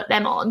and put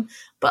them on.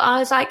 But I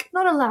was like,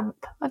 not a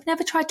lamp. I've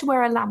never tried to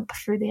wear a lamp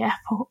through the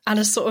airport. And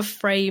a sort of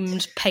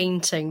framed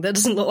painting that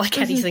doesn't look like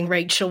anything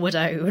Rachel would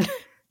own.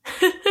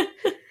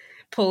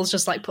 Paul's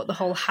just like put the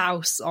whole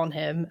house on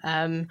him.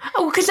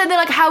 Because then they're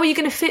like, how are you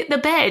going to fit the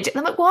bed? And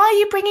I'm like, why are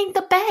you bringing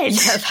the bed?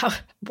 Yeah,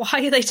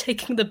 why are they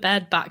taking the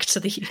bed back to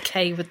the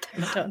UK with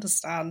them? I don't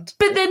understand.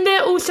 But then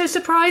they're also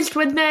surprised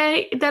when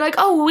they're like,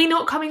 oh, are we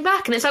not coming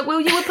back? And it's like, well,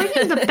 you were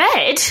bringing the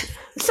bed,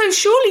 so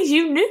surely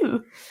you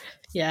knew.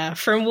 Yeah,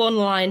 from one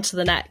line to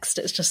the next,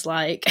 it's just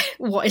like,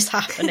 what is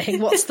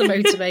happening? What's the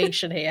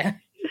motivation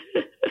here?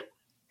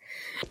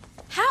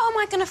 How am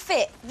I going to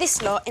fit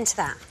this lot into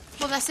that?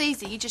 Well, that's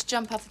easy. You just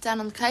jump up and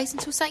down on the case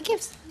until something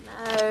gives.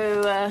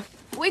 No,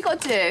 what you got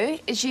to do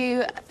is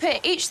you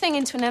put each thing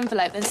into an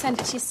envelope and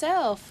send it to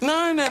yourself.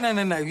 No.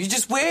 You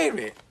just wear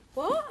it.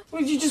 What?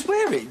 Well, you just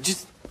wear it.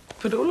 Just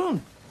put it all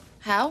on.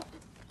 How?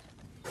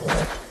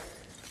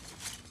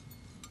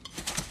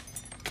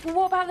 Well,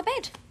 what about the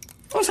bed?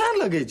 What's hand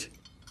luggage?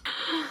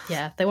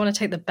 Yeah, they want to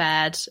take the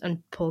bed,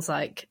 and Paul's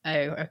like, oh,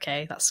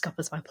 okay, that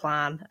scuppers my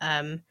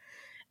plan.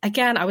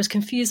 Again, I was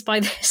confused by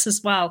this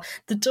as well.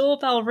 The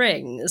doorbell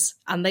rings,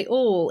 and they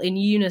all, in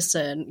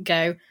unison,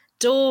 go,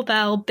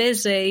 doorbell,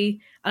 busy.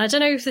 And I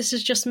don't know if this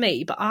is just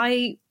me, but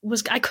I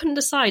couldn't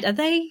decide. Are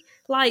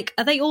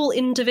they all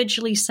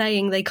individually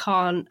saying they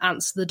can't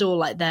answer the door,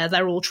 like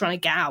they're all trying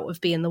to get out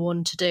of being the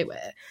one to do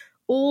it?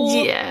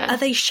 Or are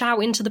they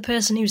shouting to the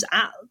person who's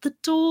at the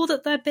door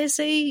that they're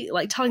busy,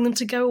 like telling them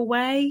to go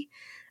away?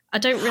 I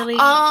don't really...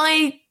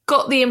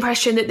 got the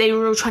impression that they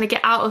were all trying to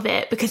get out of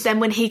it, because then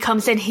when he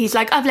comes in, he's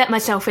like, I've let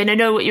myself in, I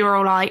know what you're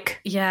all like.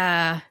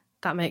 Yeah,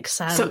 that makes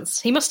sense. So,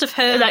 he must have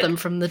heard them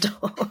from the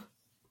door.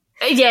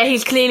 Yeah,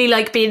 he's clearly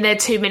like been there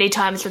too many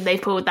times when they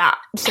pulled that.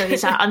 So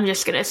he's like, I'm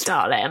just going to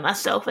start letting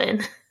myself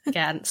in.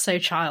 Again, so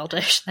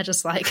childish. They're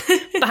just like,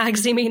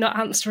 Bagsy me not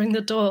answering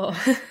the door.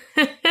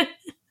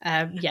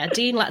 Yeah,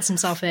 Dean lets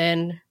himself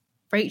in.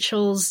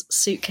 Rachel's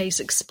suitcase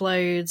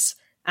explodes,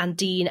 and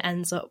Dean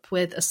ends up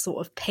with a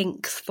sort of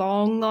pink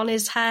thong on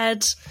his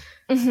head.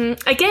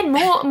 Mm-hmm. Again,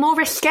 more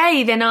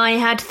risque than I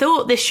had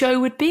thought this show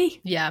would be.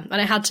 Yeah, and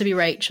it had to be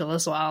Rachel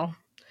as well.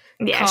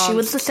 Yeah, she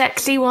was the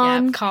sexy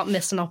one. Yeah, can't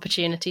miss an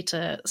opportunity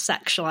to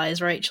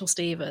sexualise Rachel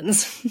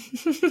Stevens.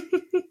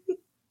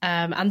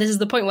 And this is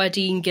the point where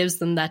Dean gives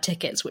them their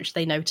tickets, which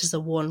they notice are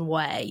one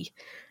way.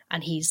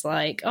 And he's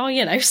like, oh,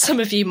 you know, some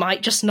of you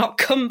might just not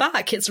come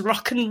back. It's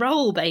rock and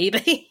roll,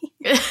 baby.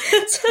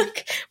 It's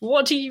like,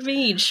 what do you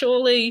mean?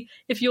 Surely,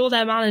 if you're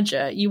their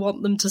manager, you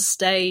want them to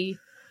stay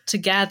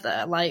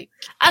together. Like,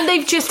 and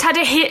they've just had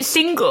a hit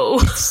single.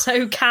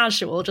 So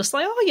casual, just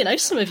like, oh, you know,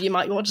 some of you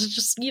might want to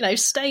just, you know,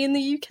 stay in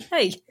the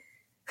UK.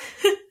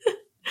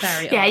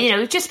 Very yeah, odd. you know,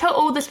 we've just put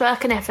all this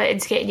work and effort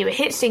into getting you a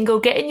hit single,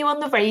 getting you on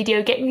the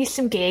radio, getting you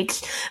some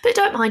gigs, but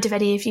don't mind if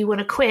any of you want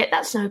to quit,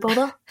 that's no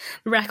bother.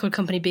 The record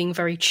company being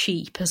very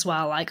cheap as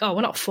well, like, oh,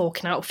 we're not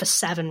forking out for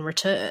 7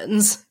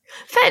 returns.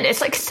 Fairness,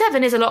 like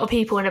 7 is a lot of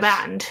people in a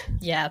band.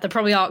 Yeah, they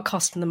probably aren't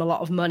costing them a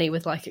lot of money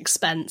with, like,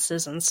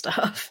 expenses and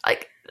stuff.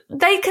 Like,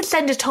 they could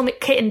send Atomic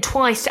Kitten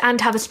twice and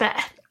have a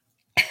spare.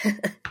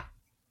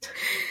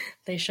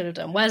 They should have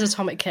done. Where's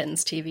Atomic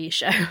Kitten's TV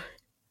show?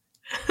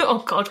 Oh,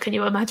 God, can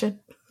you imagine?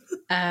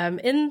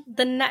 In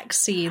the next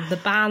scene, the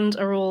band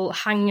are all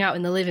hanging out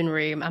in the living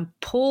room, and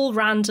Paul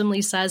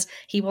randomly says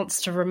he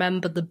wants to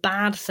remember the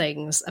bad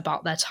things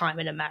about their time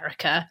in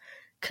America,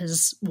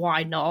 because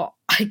why not,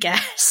 I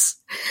guess.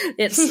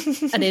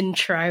 It's an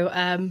intro.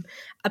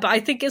 But I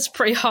think it's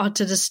pretty hard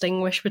to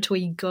distinguish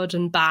between good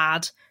and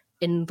bad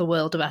in the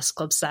world of S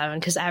Club 7,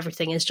 because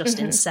everything is just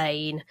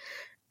insane.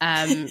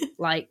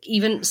 Like,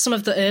 even some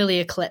of the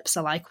earlier clips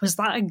are like, was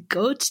that a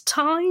good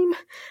time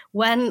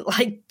when,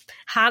 like,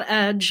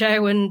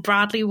 Joe and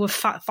Bradley were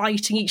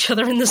fighting each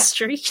other in the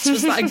street?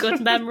 Was that a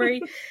good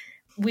memory?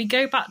 We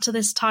go back to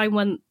this time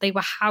when they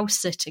were house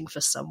sitting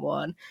for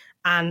someone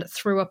and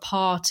threw a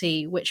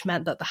party, which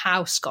meant that the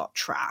house got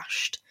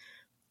trashed.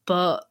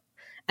 But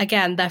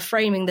again, they're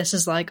framing this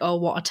as like, oh,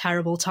 what a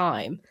terrible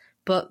time.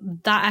 But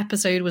that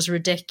episode was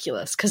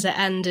ridiculous because it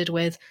ended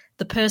with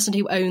the person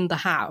who owned the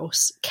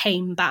house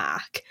came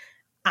back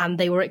and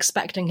they were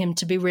expecting him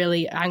to be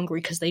really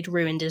angry because they'd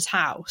ruined his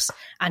house.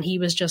 And he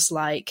was just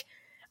like,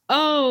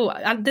 oh,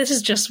 and this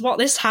is just what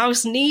this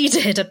house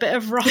needed, a bit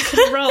of rock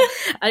and roll.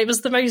 And it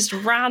was the most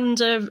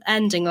random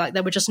ending. Like,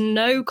 there were just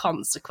no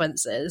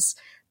consequences.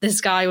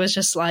 This guy was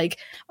just like,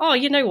 oh,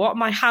 you know what?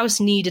 My house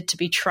needed to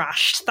be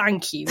trashed.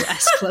 Thank you,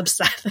 S Club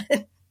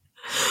 7.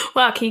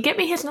 Wow, can you get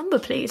me his number,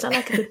 please? I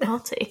like a good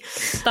party.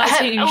 That's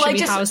who you should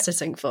be house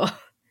sitting for.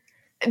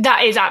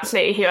 That is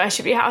absolutely who I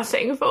should be house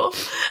sitting for.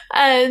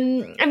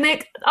 And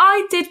like,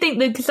 I did think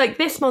that, because like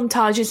this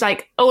montage is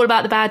like all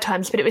about the bad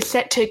times, but it was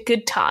set to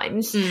good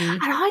times. And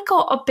I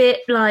got a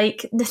bit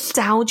like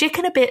nostalgic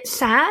and a bit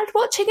sad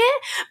watching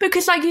it,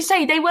 because like you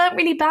say, they weren't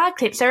really bad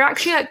clips. They were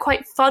actually like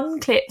quite fun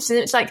clips. And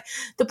it's like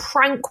the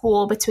prank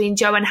war between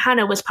Joe and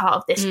Hannah was part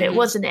of this bit,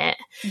 wasn't it?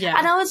 Yeah.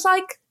 And I was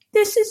like,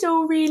 this is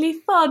all really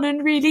fun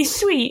and really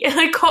sweet. And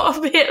I got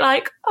a bit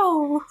like,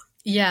 oh.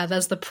 Yeah,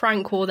 there's the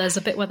prank war. There's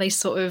a bit where they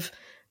sort of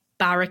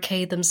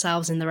barricade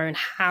themselves in their own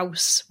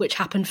house, which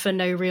happened for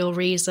no real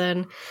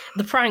reason.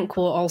 The prank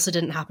war also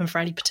didn't happen for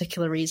any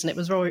particular reason. It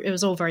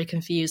was all very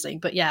confusing.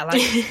 But yeah,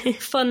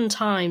 like fun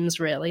times,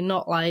 really.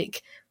 Not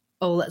like,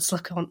 oh, let's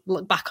look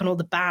back on all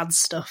the bad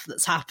stuff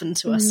that's happened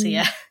to us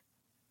here.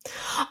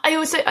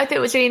 I thought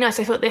it was really nice.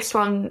 I thought this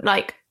one,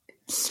 like,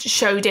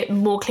 showed it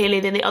more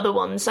clearly than the other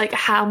ones, like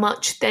how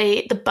much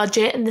the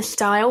budget and the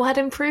style had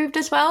improved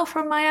as well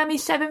from Miami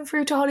 7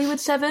 through to Hollywood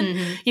 7.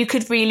 You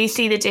could really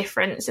see the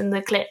difference in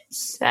the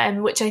clips,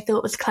 which I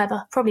thought was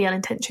clever, probably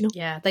unintentional.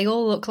 Yeah, they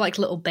all look like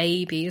little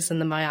babies in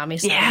the Miami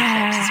 7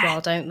 clips as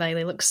well, don't they?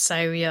 They look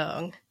so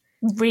young.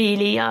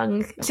 Really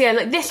young. So yeah,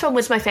 like this one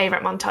was my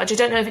favourite montage. I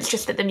don't know if it's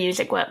just that the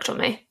music worked on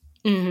me.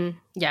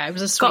 Yeah, it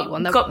was a sweet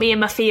one. Got me in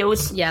my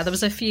feels. Yeah, there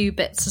was a few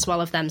bits as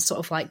well of them sort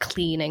of like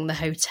cleaning the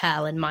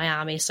hotel in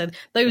Miami. So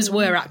those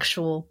were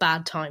actual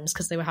bad times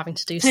because they were having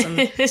to do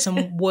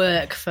some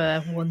work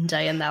for one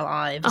day in their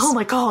lives. Oh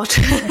my God.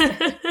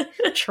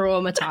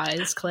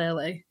 Traumatized,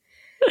 clearly.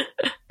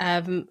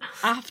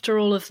 After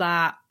all of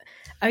that,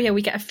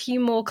 we get a few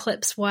more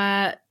clips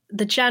where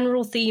the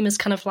general theme is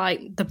kind of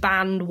like the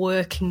band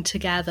working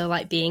together,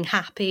 like being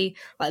happy.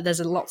 Like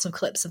there's lots of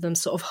clips of them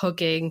sort of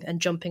hugging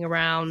and jumping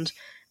around.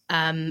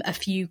 A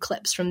few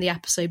clips from the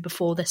episode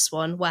before this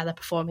one where they're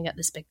performing at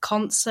this big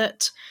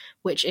concert,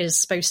 which is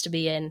supposed to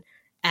be in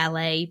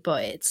LA,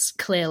 but it's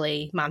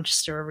clearly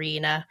Manchester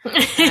Arena.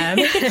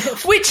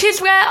 Which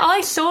is where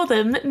I saw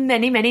them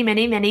many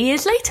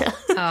years later.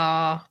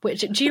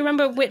 Do you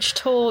remember which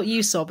tour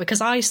you saw?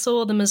 Because I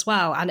saw them as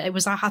well, and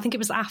I think it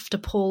was after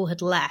Paul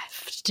had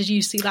left. Did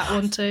you see that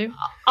one too?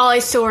 I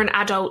saw an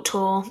adult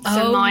tour.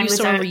 So mine was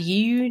a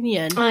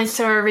reunion. I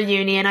saw a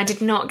reunion. I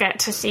did not get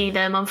to see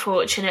them,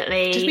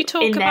 unfortunately. Did we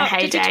talk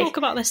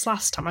about this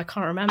last time? I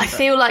can't remember. I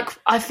feel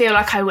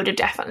like I would have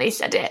definitely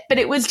said it, but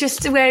it was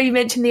just where you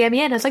mentioned the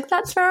MEN. I was like,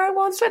 that's where I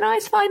was when I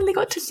finally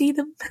got to see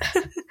them.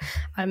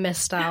 I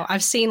missed out.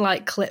 I've seen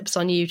like clips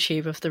on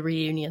YouTube of the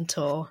reunion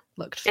tour.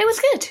 It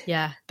was good.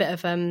 Yeah,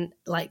 bit of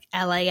like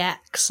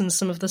LAX and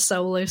some of the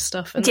solo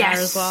stuff in there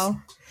as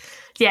well.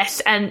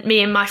 Yes, and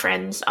me and my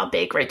friends are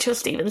big Rachel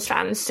Stevens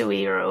fans, so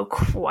we were all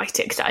quite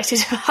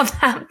excited about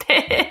that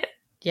bit.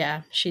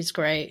 Yeah, she's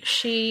great.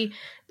 She,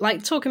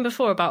 like, talking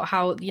before about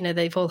how,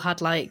 they've all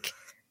had like,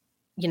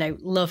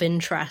 love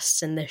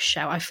interests in this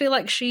show. I feel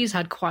like she's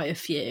had quite a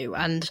few,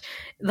 and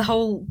the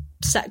whole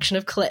section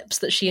of clips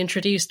that she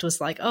introduced was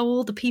like, oh,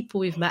 all the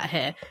people we've met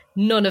here,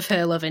 none of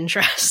her love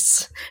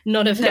interests,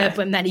 none of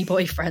her many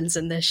boyfriends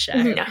in this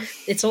show. No.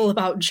 It's all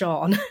about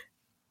John.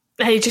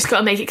 You just got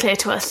to make it clear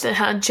to us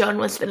that John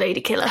was the lady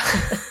killer.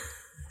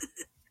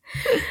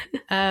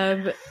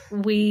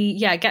 We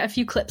get a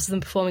few clips of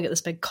them performing at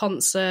this big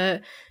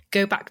concert.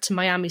 Go back to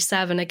Miami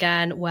 7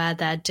 again, where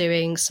they're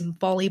doing some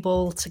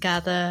volleyball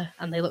together,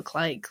 and they look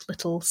like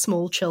little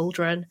small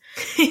children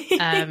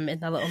in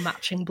their little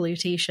matching blue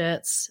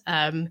t-shirts.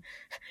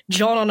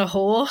 John on a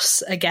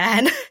horse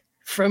again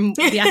from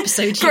the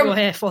episode you were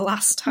here for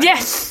last time.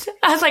 Yes,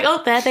 I was like,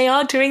 oh, there they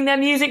are doing their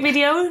music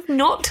video.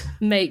 Not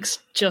makes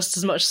just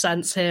as much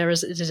sense here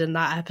as it did in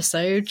that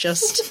episode.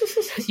 Just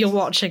you're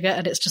watching it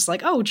and it's just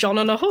like, oh, John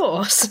on a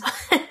horse.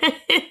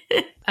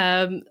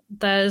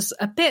 There's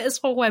a bit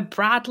as well where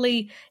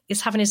Bradley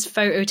is having his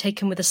photo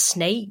taken with a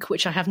snake,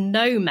 which I have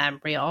no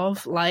memory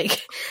of.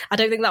 Like, I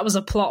don't think that was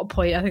a plot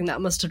point. I think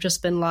that must have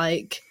just been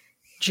like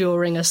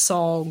during a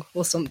song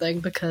or something,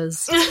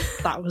 because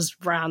that was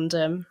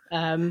random.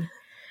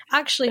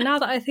 Actually, now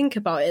that I think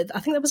about it, I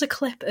think there was a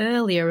clip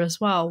earlier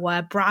as well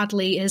where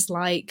Bradley is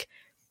like,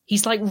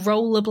 he's like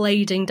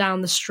rollerblading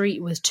down the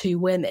street with two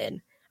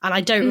women, and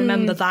I don't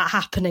remember that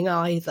happening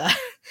either.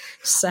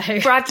 So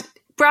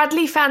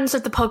Bradley fans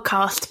of the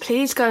podcast,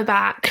 please go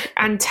back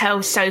and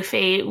tell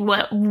Sophie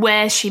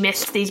where she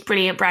missed these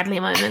brilliant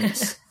Bradley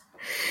moments.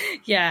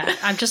 Yeah,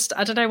 I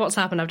don't know what's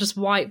happened. I've just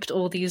wiped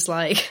all these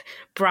like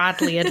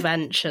Bradley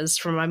adventures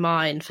from my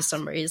mind for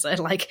some reason.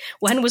 Like,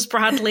 when was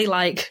Bradley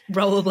like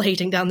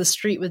rollerblading down the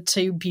street with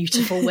two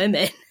beautiful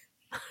women?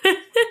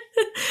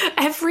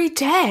 Every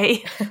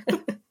day.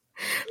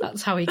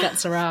 That's how he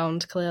gets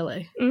around,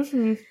 clearly.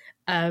 Mm-hmm.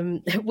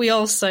 We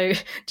also,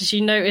 did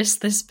you notice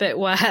this bit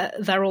where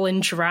they're all in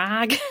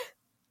drag?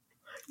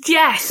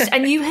 Yes,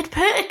 and you had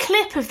put a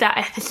clip of that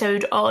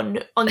episode on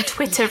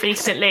Twitter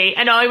recently,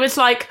 and I was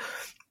like,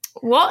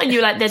 what? And you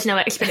were like, there's no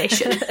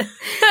explanation.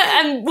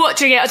 And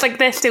watching it, I was like,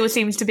 there still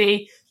seems to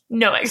be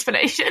no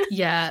explanation.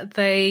 Yeah,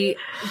 they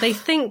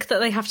think that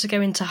they have to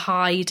go into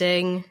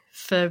hiding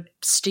for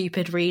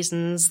stupid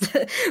reasons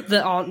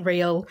that aren't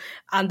real,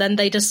 and then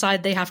they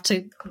decide they have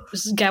to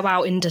go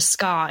out in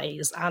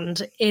disguise.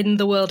 And in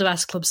the world of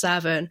S Club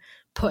 7,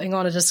 putting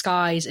on a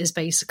disguise is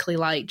basically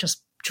like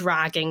just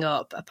dragging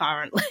up,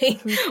 apparently.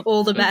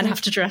 All the men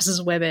have to dress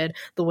as women,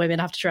 the women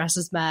have to dress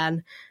as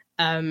men.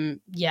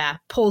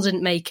 Paul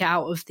didn't make it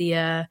out of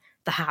the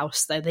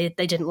house, though. They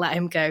didn't let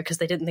him go because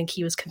they didn't think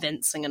he was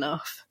convincing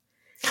enough.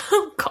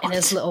 Oh, God. In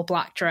his little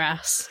black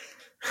dress.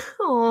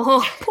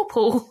 Oh, poor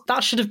Paul.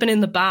 That should have been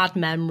in the bad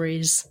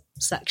memories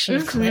section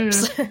of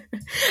clips.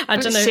 I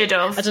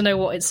don't know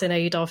what it's in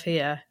aid of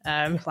here.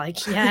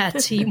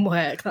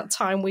 Teamwork, that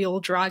time we all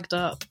dragged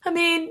up. I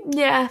mean,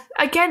 yeah,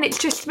 again, it's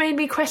just made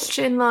me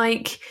question,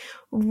 like,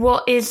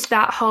 what is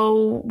their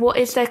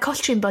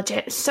costume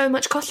budget? So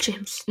much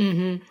costumes.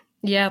 Mm-hmm.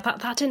 Yeah,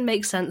 that didn't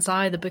make sense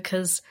either,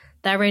 because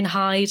they're in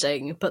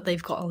hiding, but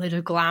they've got a load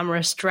of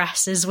glamorous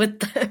dresses with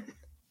them.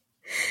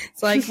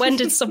 It's like, when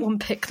did someone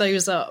pick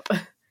those up?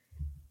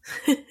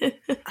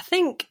 I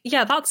think,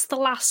 that's the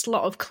last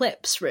lot of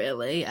clips,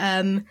 really.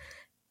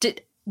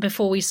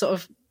 Before we sort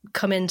of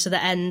come into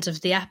the end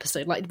of the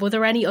episode, like, were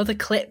there any other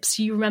clips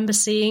you remember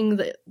seeing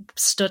that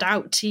stood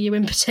out to you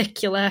in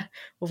particular,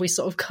 or have we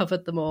sort of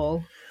covered them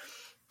all?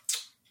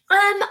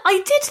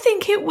 I did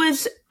think it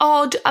was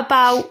odd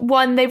about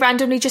one, they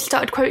randomly just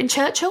started quoting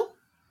Churchill.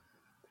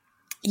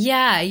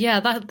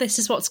 This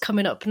is what's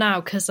coming up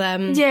now, because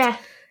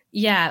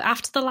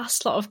after the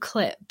last lot of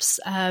clips,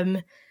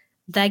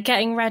 they're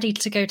getting ready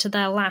to go to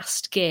their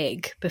last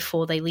gig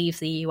before they leave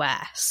the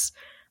US.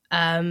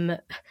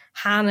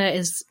 Hannah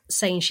is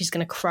saying she's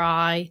going to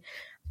cry,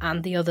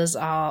 and the others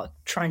are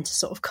trying to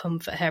sort of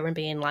comfort her and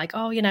being like,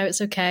 oh,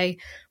 it's okay.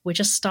 We're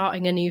just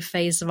starting a new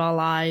phase of our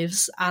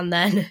lives. And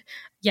then,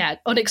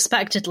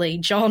 unexpectedly,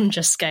 John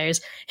just goes,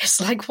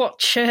 it's like what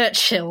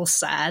Churchill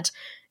said.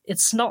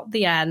 It's not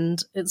the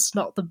end. It's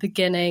not the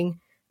beginning.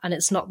 and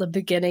it's not the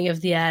beginning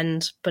of the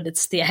end, but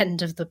it's the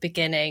end of the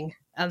beginning.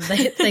 And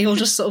they all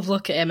just sort of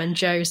look at him, and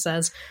Joe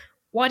says,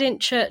 "Why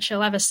didn't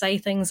Churchill ever say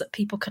things that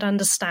people could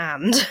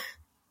understand?"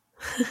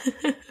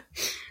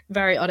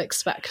 Very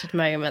unexpected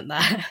moment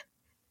there.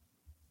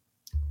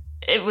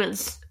 It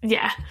was,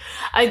 yeah.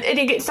 I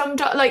think it's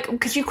sometimes, like,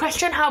 because you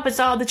question how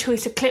bizarre the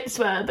choice of clips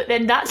were, but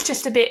then that's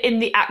just a bit in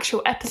the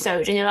actual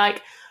episode, and you're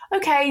like,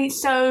 okay,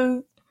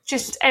 so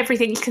just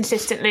everything's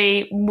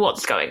consistently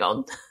what's going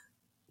on.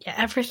 Yeah,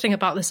 everything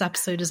about this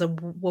episode is a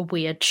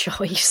weird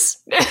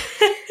choice.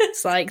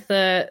 It's like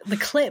the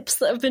clips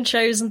that have been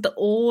chosen, the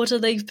order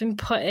they've been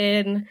put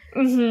in,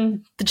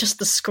 just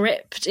the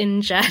script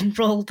in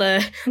general,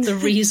 the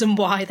reason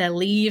why they're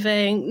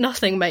leaving.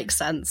 Nothing makes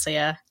sense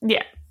here.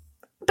 Yeah.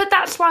 But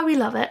that's why we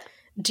love it.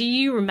 Do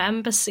you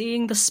remember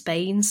seeing the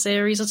Spain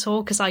series at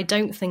all? Because I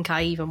don't think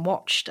I even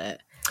watched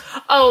it.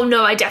 Oh,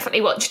 no, I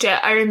definitely watched it.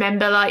 I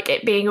remember, like,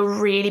 it being a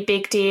really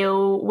big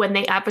deal when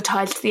they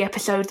advertised the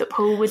episode that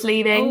Paul was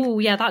leaving. Oh,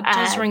 yeah, that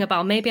does ring a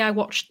bell. Maybe I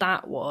watched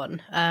that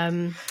one.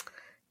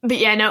 But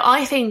yeah, no,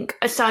 I think,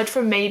 aside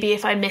from maybe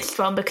if I missed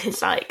one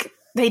because, like,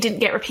 they didn't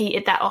get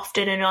repeated that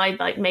often and I,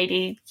 like,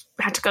 maybe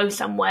had to go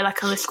somewhere,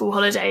 like, on the school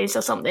holidays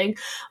or something,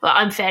 but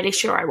I'm fairly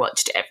sure I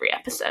watched every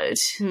episode.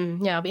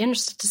 Yeah, I'll be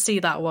interested to see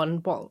that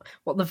one,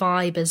 what the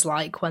vibe is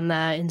like when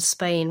they're in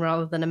Spain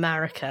rather than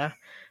America.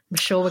 I'm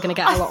sure we're going to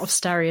get a lot of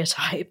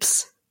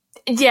stereotypes.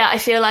 Yeah, I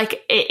feel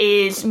like it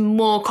is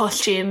more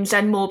costumes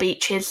and more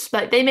beaches.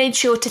 Like, they made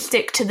sure to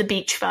stick to the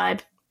beach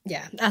vibe.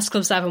 Yeah, S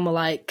Club 7 were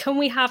like, can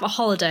we have a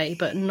holiday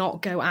but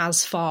not go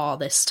as far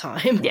this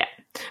time? Yeah,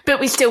 but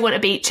we still want a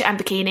beach and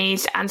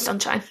bikinis and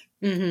sunshine.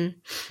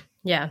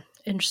 Yeah,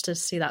 interested to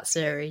see that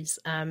series.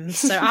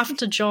 So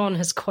after John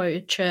has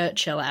quoted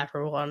Churchill at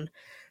everyone,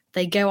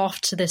 they go off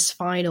to this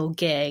final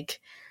gig.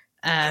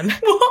 What?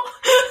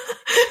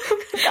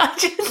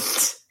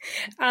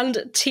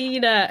 And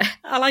Tina,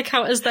 I like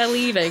how as they're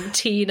leaving,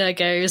 Tina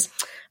goes,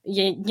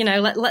 you know,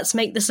 let's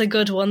make this a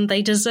good one.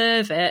 They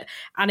deserve it.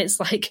 And it's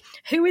like,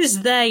 who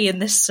is they in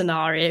this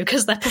scenario?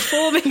 Because they're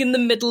performing in the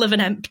middle of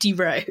an empty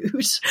road.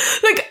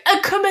 Like a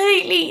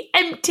completely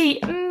empty,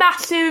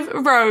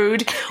 massive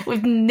road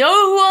with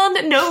no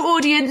one, no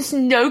audience,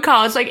 no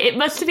cars. Like, it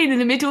must have been in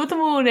the middle of the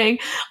morning.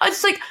 I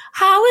was like,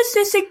 how is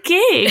this a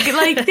gig?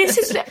 Like,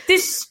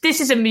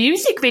 this is a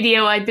music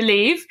video, I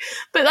believe.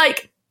 But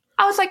like,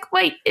 I was like,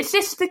 wait, is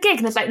this the gig?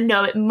 And I was like,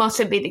 no, it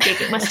mustn't be the gig.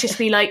 It must just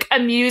be like a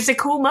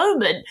musical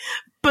moment.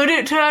 But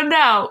it turned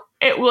out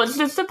it was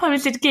the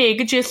supposed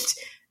gig just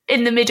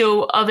in the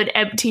middle of an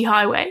empty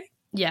highway.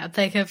 Yeah,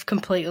 they have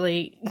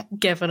completely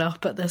given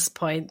up at this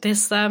point.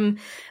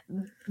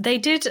 They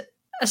did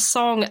a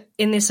song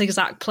in this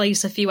exact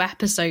place a few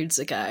episodes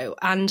ago,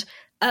 and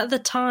at the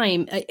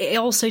time, it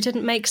also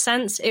didn't make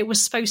sense. It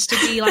was supposed to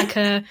be like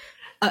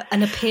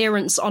an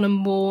appearance on a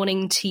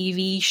morning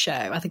TV show.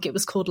 I think it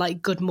was called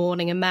like Good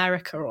Morning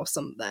America or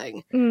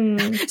something.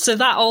 So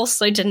that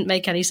also didn't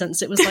make any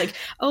sense. It was like,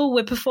 oh,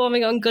 we're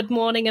performing on Good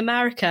Morning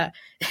America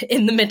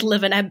in the middle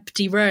of an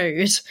empty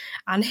road.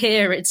 And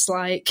here it's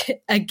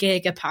like a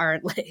gig,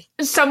 apparently.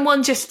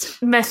 Someone just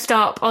messed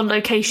up on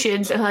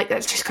locations and like,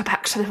 let's just go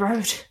back to the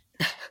road.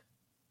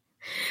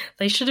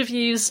 They should have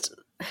used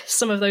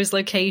some of those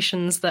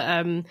locations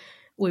that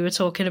we were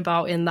talking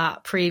about in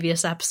that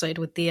previous episode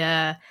with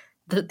the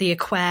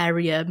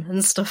aquarium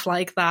and stuff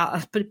like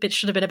that, but it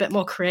should have been a bit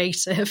more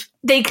creative.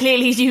 They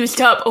clearly used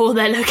up all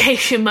their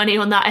location money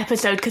on that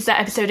episode, because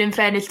that episode, in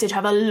fairness, did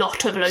have a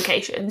lot of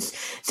locations.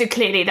 So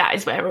clearly that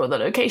is where all the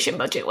location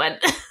budget went.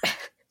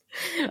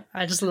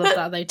 I just love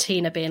that, though,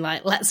 Tina being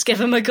like, let's give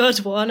them a good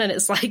one. And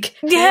it's like,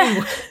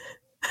 yeah.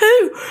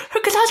 Who?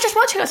 Because I was just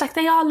watching, I was like,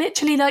 they are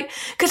literally like,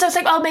 because I was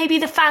like, oh, maybe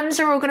the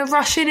fans are all going to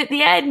rush in at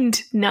the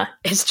end. No.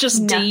 It's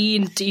just no.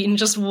 Dean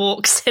just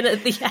walks in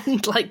at the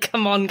end like,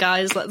 come on,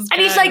 guys, let's go.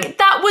 And he's like,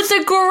 that was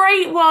a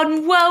great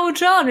one, well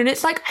done. And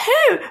it's like,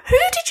 who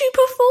did you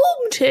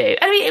perform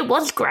to? I mean, it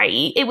was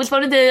great. It was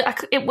one of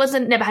the, it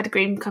wasn't Never Had a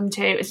Dream Come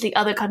True. It was the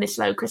other kind of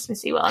slow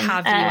Christmassy one.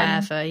 Have You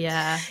Ever,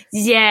 yeah.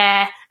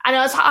 Yeah. And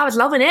I was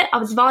loving it. I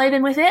was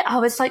vibing with it. I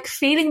was like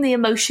feeling the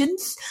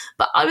emotions,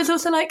 but I was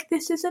also like,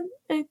 this isn't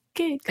a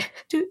gig.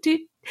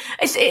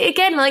 It's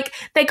again, like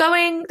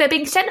they're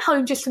being sent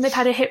home just when they've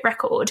had a hit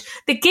record.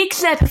 The gigs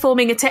they're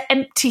performing are to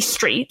empty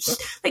streets.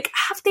 Like,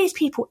 have these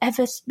people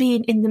ever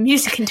been in the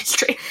music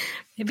industry?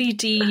 Maybe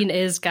Dean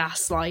is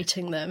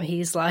gaslighting them.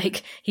 He's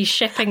like, he's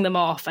shipping them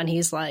off and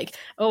he's like,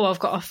 oh, I've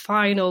got a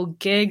final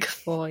gig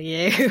for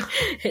you.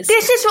 This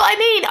is what I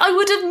mean. I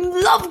would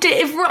have loved it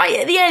if right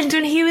at the end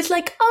when he was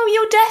like, oh,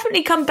 you'll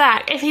definitely come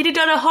back, if he'd have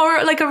done a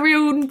horror, like a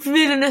real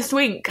villainous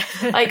wink.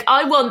 Like,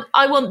 I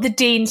want the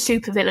Dean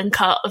supervillain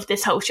cut of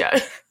this whole show.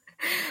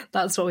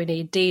 That's what we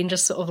need. Dean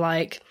just sort of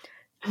like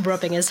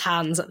rubbing his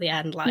hands at the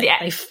end, like, yeah.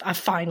 I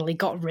finally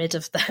got rid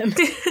of them.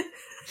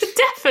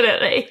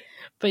 Definitely.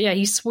 But yeah,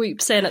 he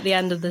swoops in at the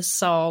end of this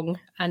song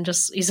and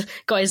he's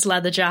got his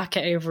leather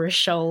jacket over his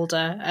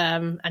shoulder,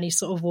 and he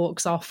sort of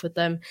walks off with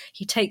them.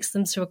 He takes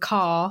them to a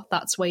car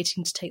that's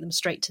waiting to take them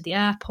straight to the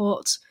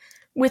airport.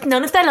 With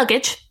none of their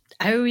luggage.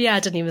 Oh yeah, I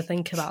didn't even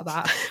think about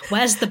that.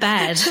 Where's the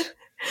bed?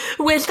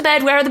 Where's the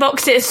bed? Where are the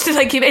boxes?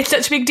 Like, you made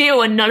such a big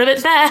deal and none of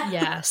it's there.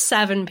 Yeah,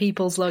 7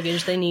 people's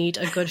luggage. They need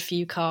a good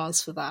few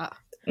cars for that.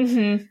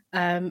 Mm-hmm.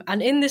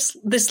 And in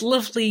this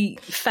lovely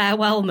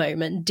farewell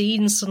moment,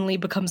 Dean suddenly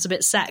becomes a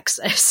bit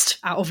sexist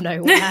out of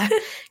nowhere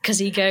because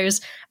he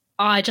goes,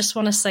 I just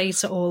want to say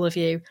to all of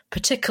you,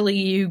 particularly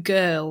you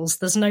girls,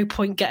 there's no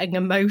point getting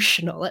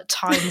emotional at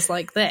times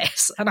like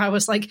this. And I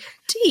was like,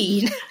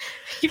 Dean,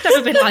 you've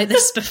never been like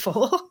this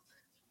before.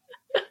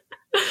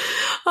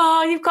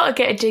 Oh, you've got to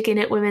get a dig in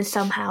at women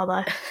somehow,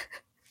 though.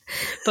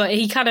 But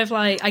he kind of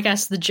like, I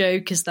guess the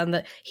joke is then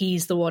that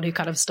he's the one who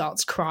kind of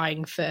starts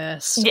crying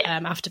first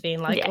after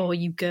being like, oh,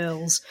 you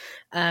girls.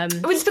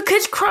 It was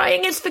because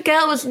crying is for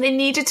girls and they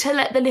needed to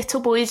let the little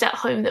boys at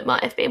home that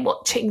might have been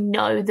watching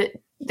know that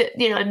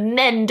you know,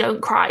 men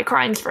don't cry.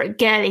 Crying's for a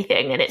girly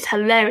thing, and it's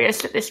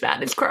hilarious that this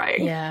man is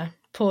crying. Yeah,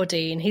 poor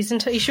Dean. He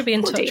should be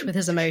in touch with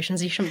his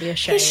emotions. He shouldn't be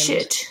ashamed.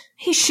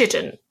 He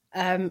shouldn't.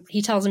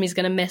 He tells them he's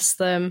going to miss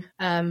them,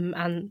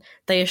 and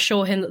they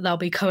assure him that they'll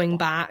be coming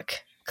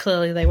back.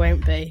 Clearly they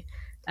won't be.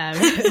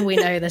 We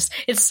know this.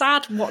 It's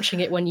sad watching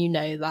it when you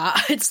know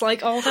that. It's like,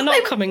 oh, they're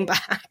not coming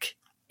back.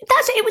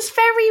 It was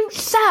very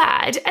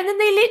sad. And then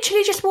they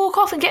literally just walk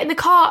off and get in the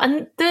car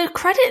and the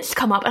credits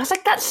come up. And I was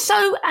like, that's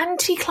so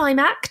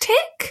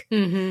anticlimactic.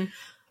 Mm-hmm.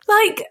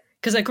 Like,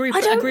 because a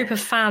group of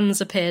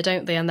fans appear,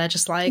 don't they? And they're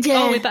just like,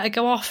 oh, we better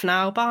go off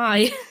now.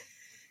 Bye.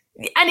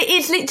 And it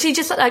is literally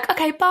just like,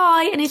 okay,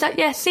 bye. And he's like,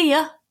 yeah, see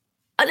ya.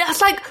 And I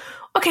was like,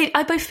 okay,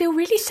 I both feel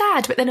really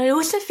sad, but then I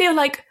also feel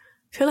like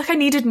I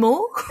needed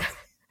more.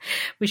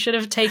 We should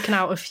have taken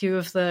out a few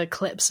of the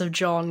clips of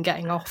John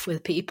getting off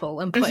with people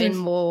and put in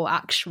more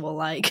actual,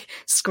 like,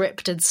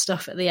 scripted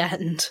stuff at the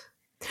end.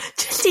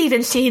 Just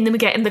even seeing them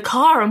get in the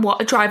car and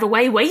drive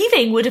away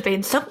waving would have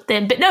been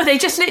something. But no, they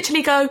just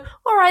literally go,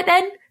 all right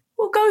then,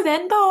 we'll go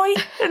then, bye.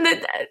 And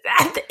then,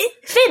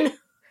 Finn.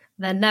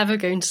 They're never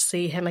going to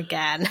see him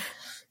again.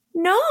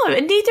 No,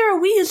 and neither are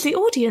we as the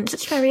audience.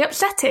 It's very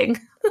upsetting.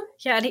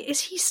 Yeah, and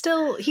he's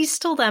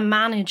still their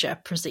manager,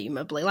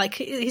 presumably. Like,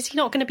 is he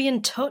not going to be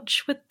in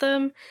touch with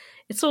them?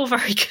 It's all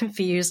very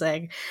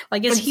confusing.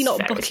 Like, is he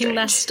not booking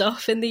their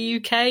stuff in the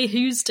UK?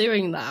 Who's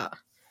doing that?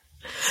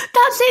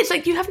 That's it. It's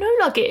like, you have no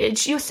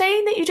luggage. You're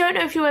saying that you don't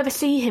know if you'll ever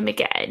see him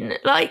again.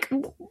 Like,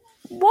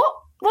 what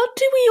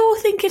do we all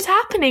think is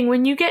happening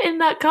when you get in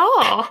that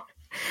car?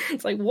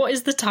 It's like, what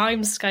is the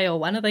time scale?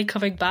 When are they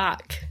coming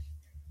back?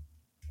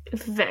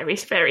 Very,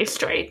 very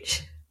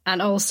strange. And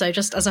also,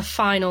 just as a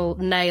final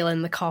nail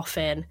in the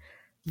coffin,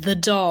 the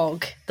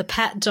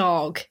pet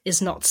dog,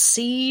 is not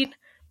seen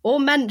or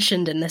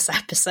mentioned in this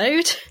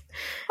episode.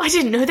 I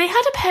didn't know they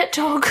had a pet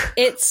dog.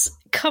 It's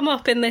come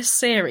up in this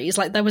series.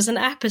 Like, there was an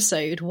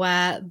episode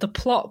where the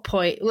plot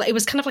point, it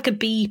was kind of like a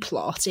B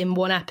plot in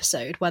one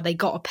episode where they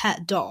got a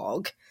pet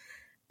dog,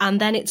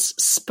 and then it's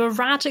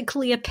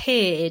sporadically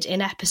appeared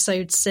in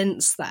episodes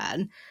since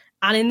then.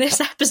 And in this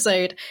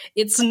episode,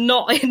 it's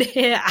not in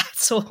here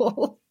at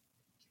all.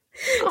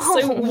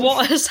 So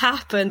what has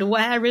happened?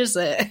 Where is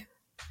it?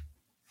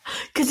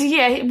 Because,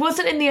 it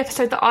wasn't in the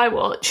episode that I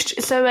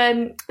watched.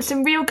 So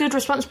some real good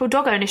responsible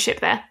dog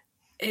ownership there.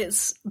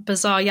 It's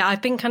bizarre. Yeah,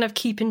 I've been kind of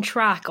keeping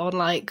track on,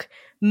 like,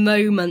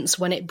 moments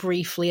when it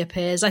briefly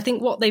appears. I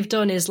think what they've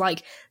done is,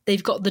 like,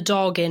 they've got the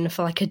dog in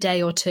for, like, a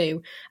day or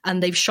two,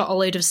 and they've shot a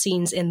load of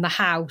scenes in the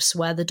house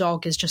where the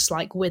dog is just,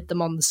 like, with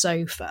them on the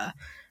sofa.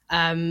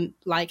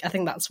 I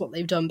think that's what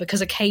they've done, because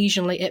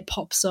occasionally it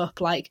pops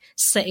up like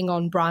sitting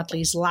on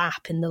Bradley's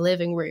lap in the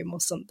living room or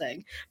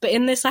something. But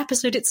in this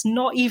episode, it's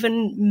not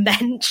even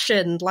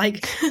mentioned.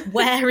 Like,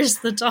 where is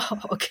the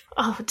dog?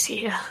 Oh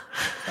dear.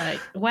 Like,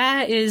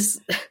 where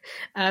is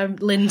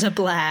Linda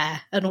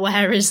Blair and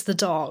where is the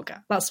dog?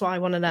 That's what I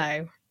want to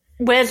know.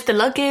 Where's the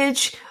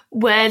luggage?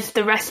 Where's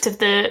the rest of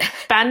the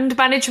band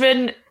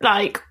management?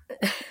 Like,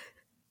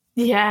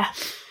 yeah.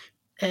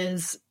 It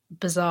is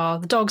bizarre.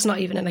 The dog's not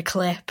even in a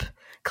clip.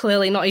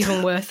 Clearly not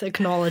even worth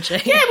acknowledging.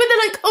 Yeah, but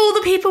they're like, all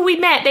the people we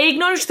met, they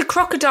acknowledged the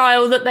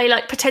crocodile that they,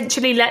 like,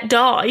 potentially let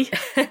die,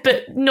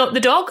 but not the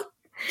dog.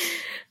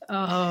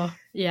 Oh,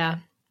 yeah.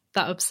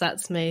 That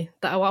upsets me.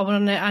 That I want to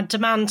know. I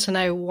demand to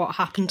know what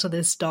happened to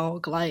this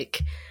dog.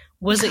 Like,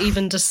 was it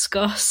even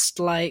discussed?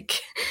 Like,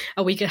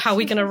 how are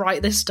we going to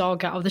write this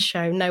dog out of the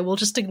show? No, we'll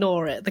just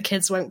ignore it. The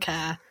kids won't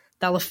care.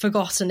 They'll have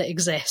forgotten it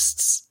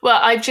exists. Well,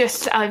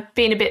 I've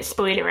been a bit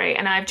spoilery,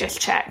 and I've just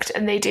checked,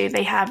 and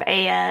they have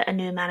a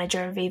new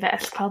manager of Viva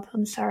S Club.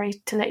 I'm sorry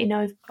to let you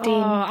know.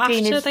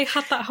 After they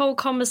had that whole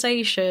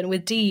conversation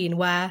with Dean,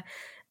 where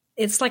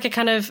it's like a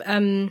kind of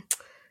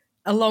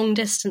a long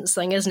distance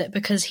thing, isn't it?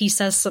 Because he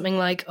says something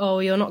like, "Oh,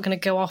 you're not going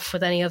to go off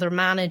with any other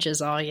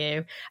managers, are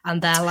you?"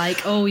 And they're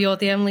like, "Oh, you're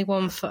the only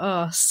one for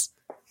us."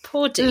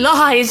 Poor Dean.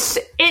 Lies.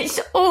 It's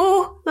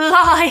all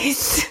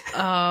lies. Oh,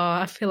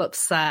 I feel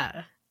upset.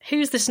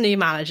 Who's this new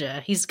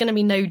manager? He's going to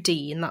be no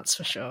Dean, that's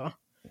for sure.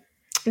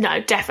 No,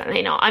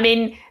 definitely not. I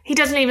mean, he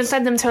doesn't even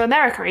send them to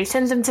America. He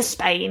sends them to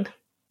Spain.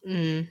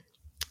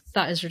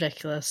 That is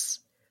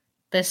ridiculous.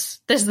 This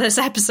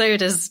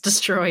episode has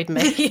destroyed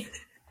me.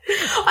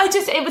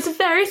 It was a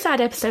very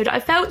sad episode. I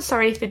felt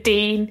sorry for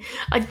Dean.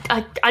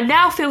 I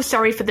now feel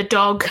sorry for the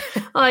dog.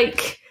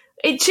 Like,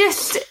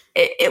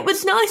 it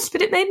was nice,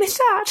 but it made me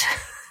sad.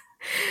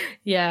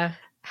 Yeah.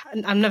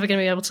 I'm never going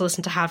to be able to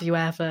listen to Have You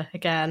Ever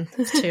again.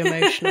 It's too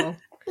emotional.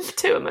 It's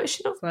too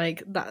emotional.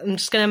 Like, that, I'm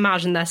just going to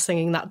imagine they're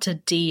singing that to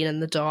Dean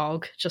and the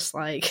dog. Just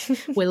like,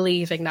 we're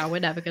leaving now, we're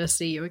never going to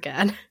see you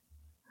again.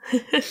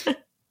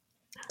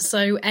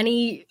 So,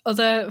 any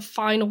other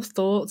final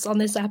thoughts on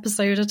this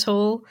episode at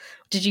all?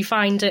 Did you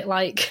find it,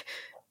 like,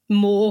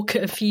 more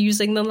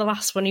confusing than the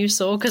last one you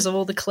saw because of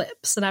all the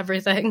clips and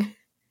everything?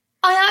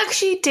 I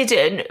actually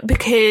didn't,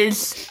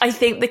 because I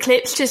think the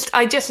clips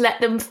I just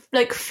let them,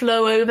 like,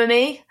 flow over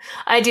me.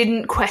 I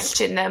didn't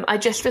question them. I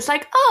just was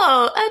like,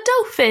 oh, a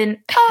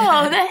dolphin.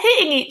 Oh, they're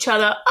hitting each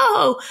other.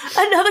 Oh,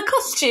 another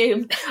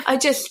costume.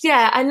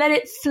 I let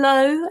it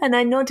flow, and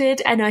I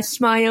nodded and I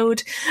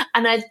smiled,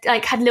 and I,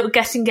 like, had a little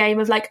guessing game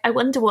of, like, I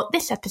wonder what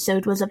this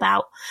episode was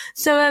about.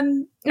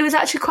 So it was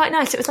actually quite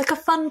nice. It was like a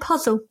fun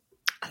puzzle.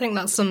 I think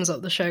that sums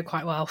up the show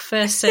quite well.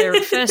 First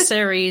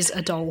series,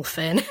 a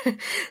dolphin.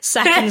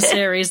 Second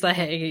series, they're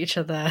hitting each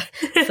other.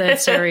 Third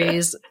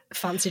series,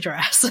 fancy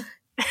dress.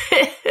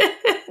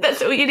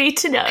 That's all you need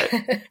to know.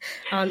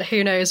 And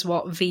who knows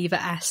what Viva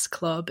S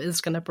Club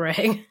is going to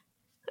bring.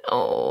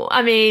 Oh,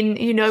 I mean,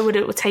 you know what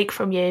it will take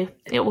from you.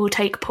 It will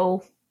take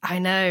Paul. I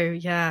know,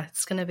 yeah.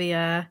 It's going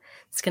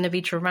to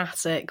be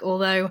dramatic.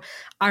 Although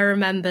I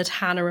remembered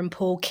Hannah and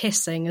Paul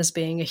kissing as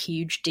being a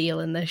huge deal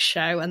in this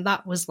show, and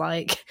that was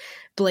like,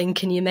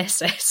 blink and you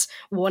miss it.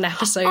 One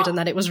episode and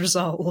then it was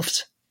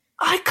resolved.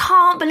 I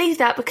can't believe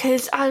that,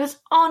 because I was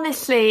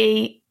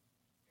honestly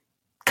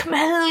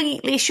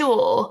completely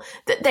sure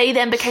that they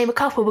then became a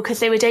couple because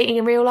they were dating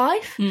in real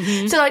life.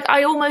 Mm-hmm. So, like,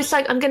 I almost,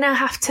 like, I'm going to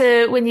have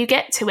to, when you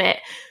get to it,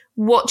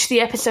 watch the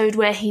episode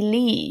where he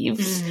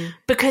leaves,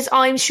 because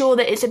I'm sure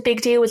that it's a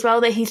big deal as well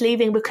that he's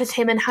leaving because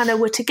him and Hannah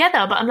were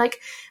together. But I'm like,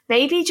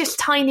 maybe just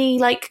tiny,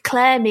 like,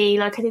 Claire me,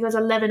 like, I think I was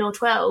 11 or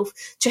 12,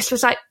 just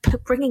was like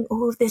bringing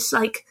all of this,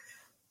 like,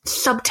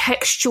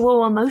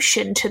 subtextual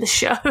emotion to the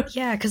show.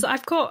 Yeah, because I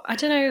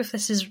don't know if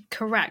this is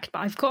correct, but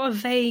I've got a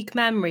vague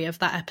memory of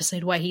that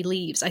episode where he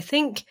leaves. I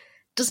think,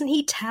 doesn't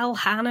he tell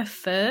Hannah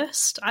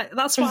first?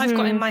 That's what I've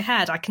got in my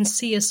head. I can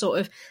see a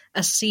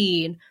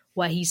scene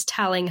where he's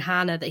telling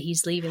Hannah that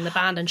he's leaving the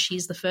band and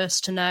she's the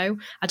first to know.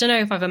 I don't know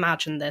if I've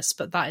imagined this,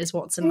 but that is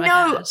what's in my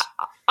head.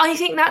 I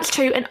think that's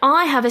true. And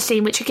I have a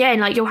scene, which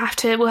again, like, we'll have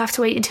to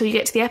wait until you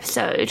get to the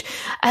episode.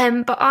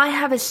 But I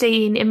have a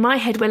scene in my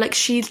head where, like,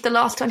 she's the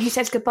last one he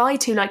says goodbye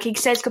to. Like, he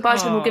says goodbye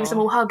to them all, gives them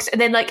all hugs,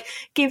 and then, like,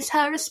 gives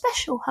her a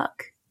special hug.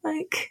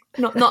 Like,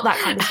 not that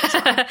kind of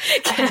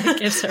stuff.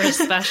 Gives her a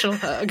special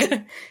hug.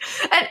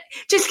 And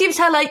just gives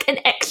her, like, an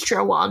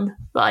extra one,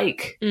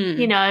 like,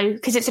 you know,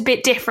 because it's a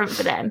bit different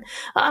for them.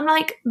 But I'm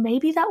like,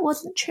 maybe that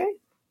wasn't true.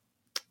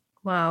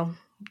 Well,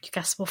 I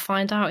guess we'll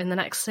find out in the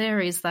next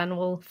series then.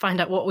 We'll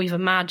find out what we've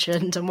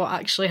imagined and what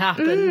actually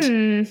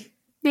happened.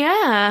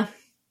 Yeah.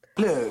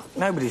 Look,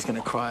 nobody's going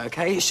to cry,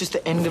 okay? It's just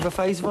the end of a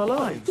phase of our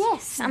lives.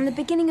 Yes, and the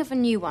beginning of a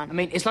new one. I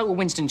mean, it's like what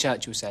Winston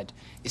Churchill said.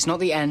 It's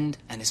not the end,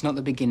 and it's not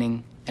the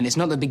beginning, and it's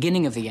not the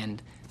beginning of the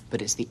end, but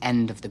it's the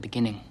end of the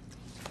beginning.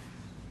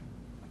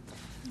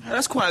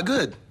 That's quite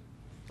good.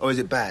 Or is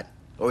it bad?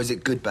 Or is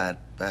it good, bad?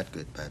 Bad,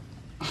 good, bad.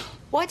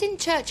 Why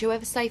didn't Churchill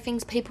ever say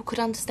things people could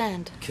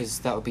understand? Because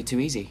that would be too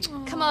easy.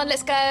 Come on,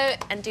 let's go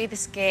and do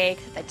this gig.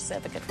 They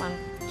deserve a good one.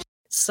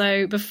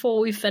 So before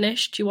we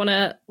finish, do you want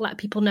to let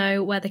people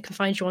know where they can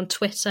find you on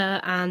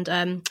Twitter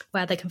and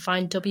where they can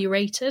find W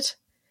Rated?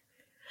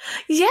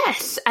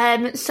 Yes,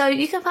 so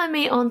you can find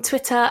me on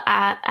Twitter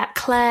at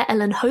Claire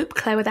Ellen Hope,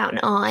 Claire without an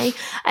I,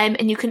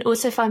 and you can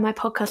also find my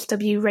podcast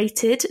W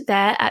Rated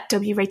there at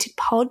W Rated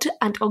Pod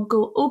and on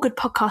all good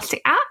podcasting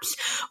apps.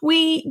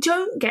 We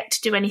don't get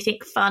to do anything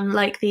fun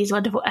like these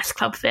wonderful S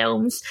Club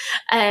films.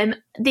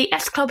 The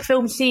S Club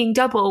film Seeing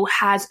Double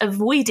has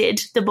avoided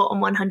the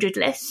bottom 100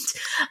 list,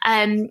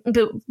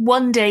 but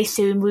one day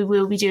soon we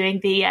will be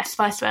doing the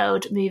Spice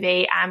World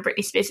movie and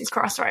Britney Spears'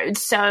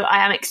 Crossroads, so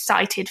I am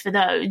excited for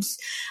those.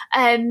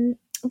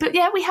 But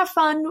yeah, we have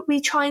fun. We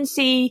try and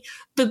see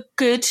the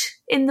good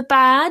in the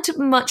bad,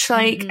 much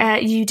like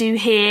you do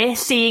here,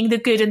 seeing the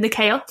good in the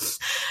chaos.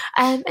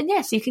 And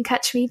yes, you can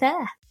catch me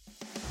there.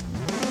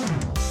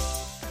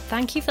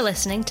 Thank you for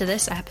listening to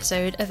this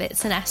episode of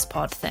It's an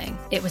S-Pod Thing.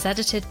 It was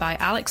edited by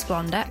Alex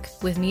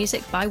Blondek with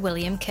music by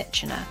William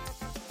Kitchener.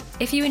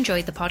 If you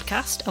enjoyed the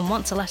podcast and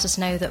want to let us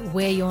know that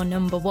we're your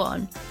number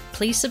one,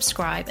 please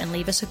subscribe and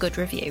leave us a good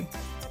review.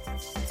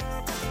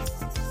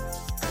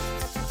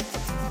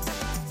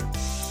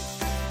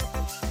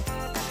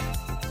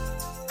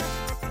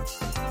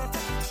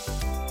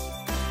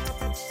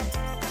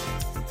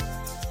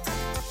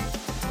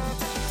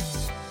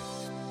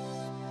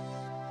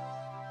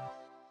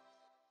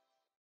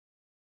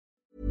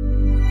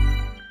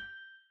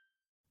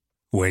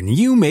 When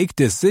you make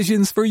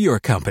decisions for your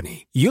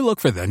company, you look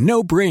for the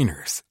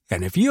no-brainers.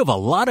 And if you have a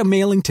lot of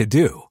mailing to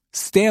do,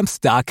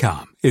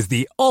 Stamps.com is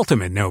the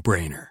ultimate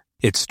no-brainer.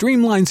 It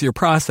streamlines your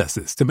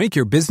processes to make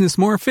your business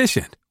more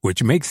efficient,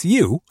 which makes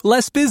you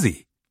less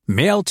busy.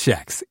 Mail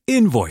checks,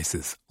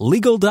 invoices,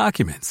 legal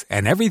documents,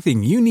 and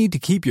everything you need to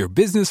keep your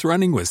business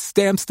running with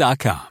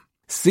Stamps.com.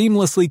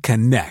 Seamlessly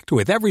connect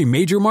with every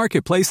major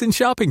marketplace and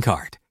shopping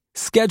cart.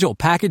 Schedule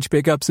package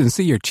pickups and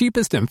see your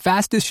cheapest and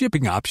fastest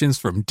shipping options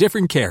from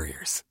different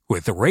carriers,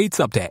 with rates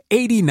up to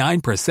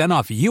 89%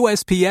 off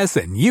USPS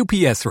and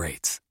UPS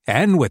rates.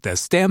 And with the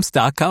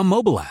Stamps.com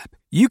mobile app,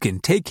 you can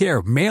take care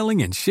of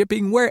mailing and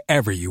shipping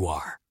wherever you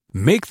are.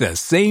 Make the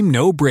same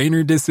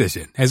no-brainer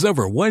decision as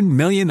over 1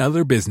 million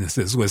other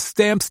businesses with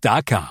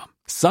Stamps.com.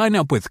 Sign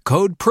up with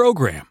code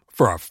PROGRAM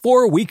for a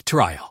 4-week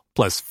trial,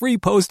 plus free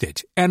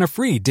postage and a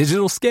free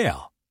digital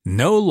scale.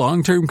 No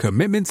long-term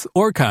commitments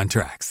or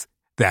contracts.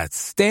 That's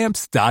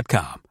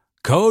Stamps.com.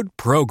 Code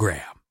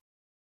PROGRAM.